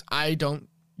products I don't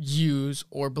use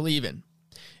or believe in.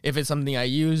 If it's something I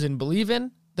use and believe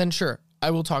in, then sure,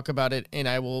 I will talk about it and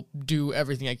I will do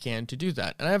everything I can to do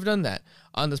that. And I've done that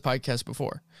on this podcast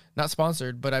before. Not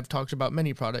sponsored, but I've talked about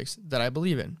many products that I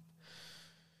believe in.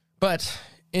 But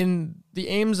in the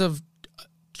aims of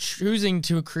choosing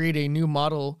to create a new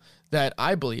model that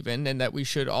I believe in and that we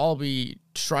should all be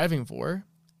striving for,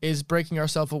 is breaking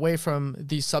ourselves away from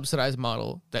the subsidized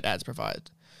model that ads provide.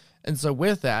 And so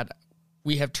with that,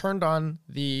 we have turned on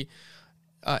the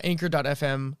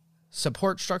Anchor.fm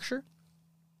support structure,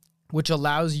 which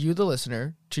allows you, the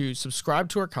listener, to subscribe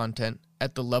to our content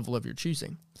at the level of your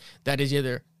choosing. That is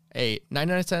either a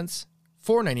 99 cents,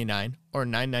 $4.99, or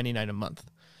 $9.99 a month,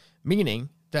 meaning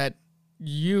that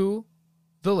you,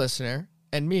 the listener,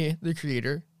 and me, the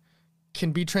creator,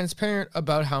 can be transparent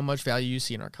about how much value you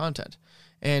see in our content.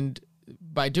 And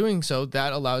by doing so,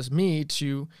 that allows me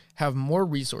to have more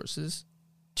resources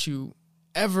to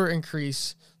ever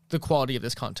increase the quality of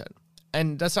this content.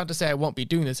 And that's not to say I won't be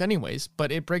doing this anyways,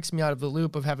 but it breaks me out of the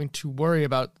loop of having to worry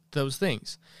about those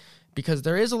things, because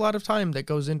there is a lot of time that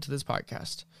goes into this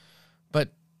podcast. But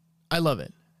I love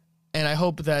it. And I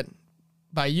hope that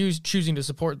by you choosing to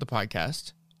support the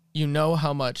podcast, you know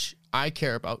how much I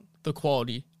care about the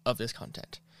quality of this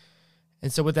content.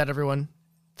 And so with that, everyone,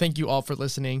 thank you all for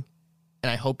listening, and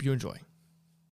I hope you enjoy.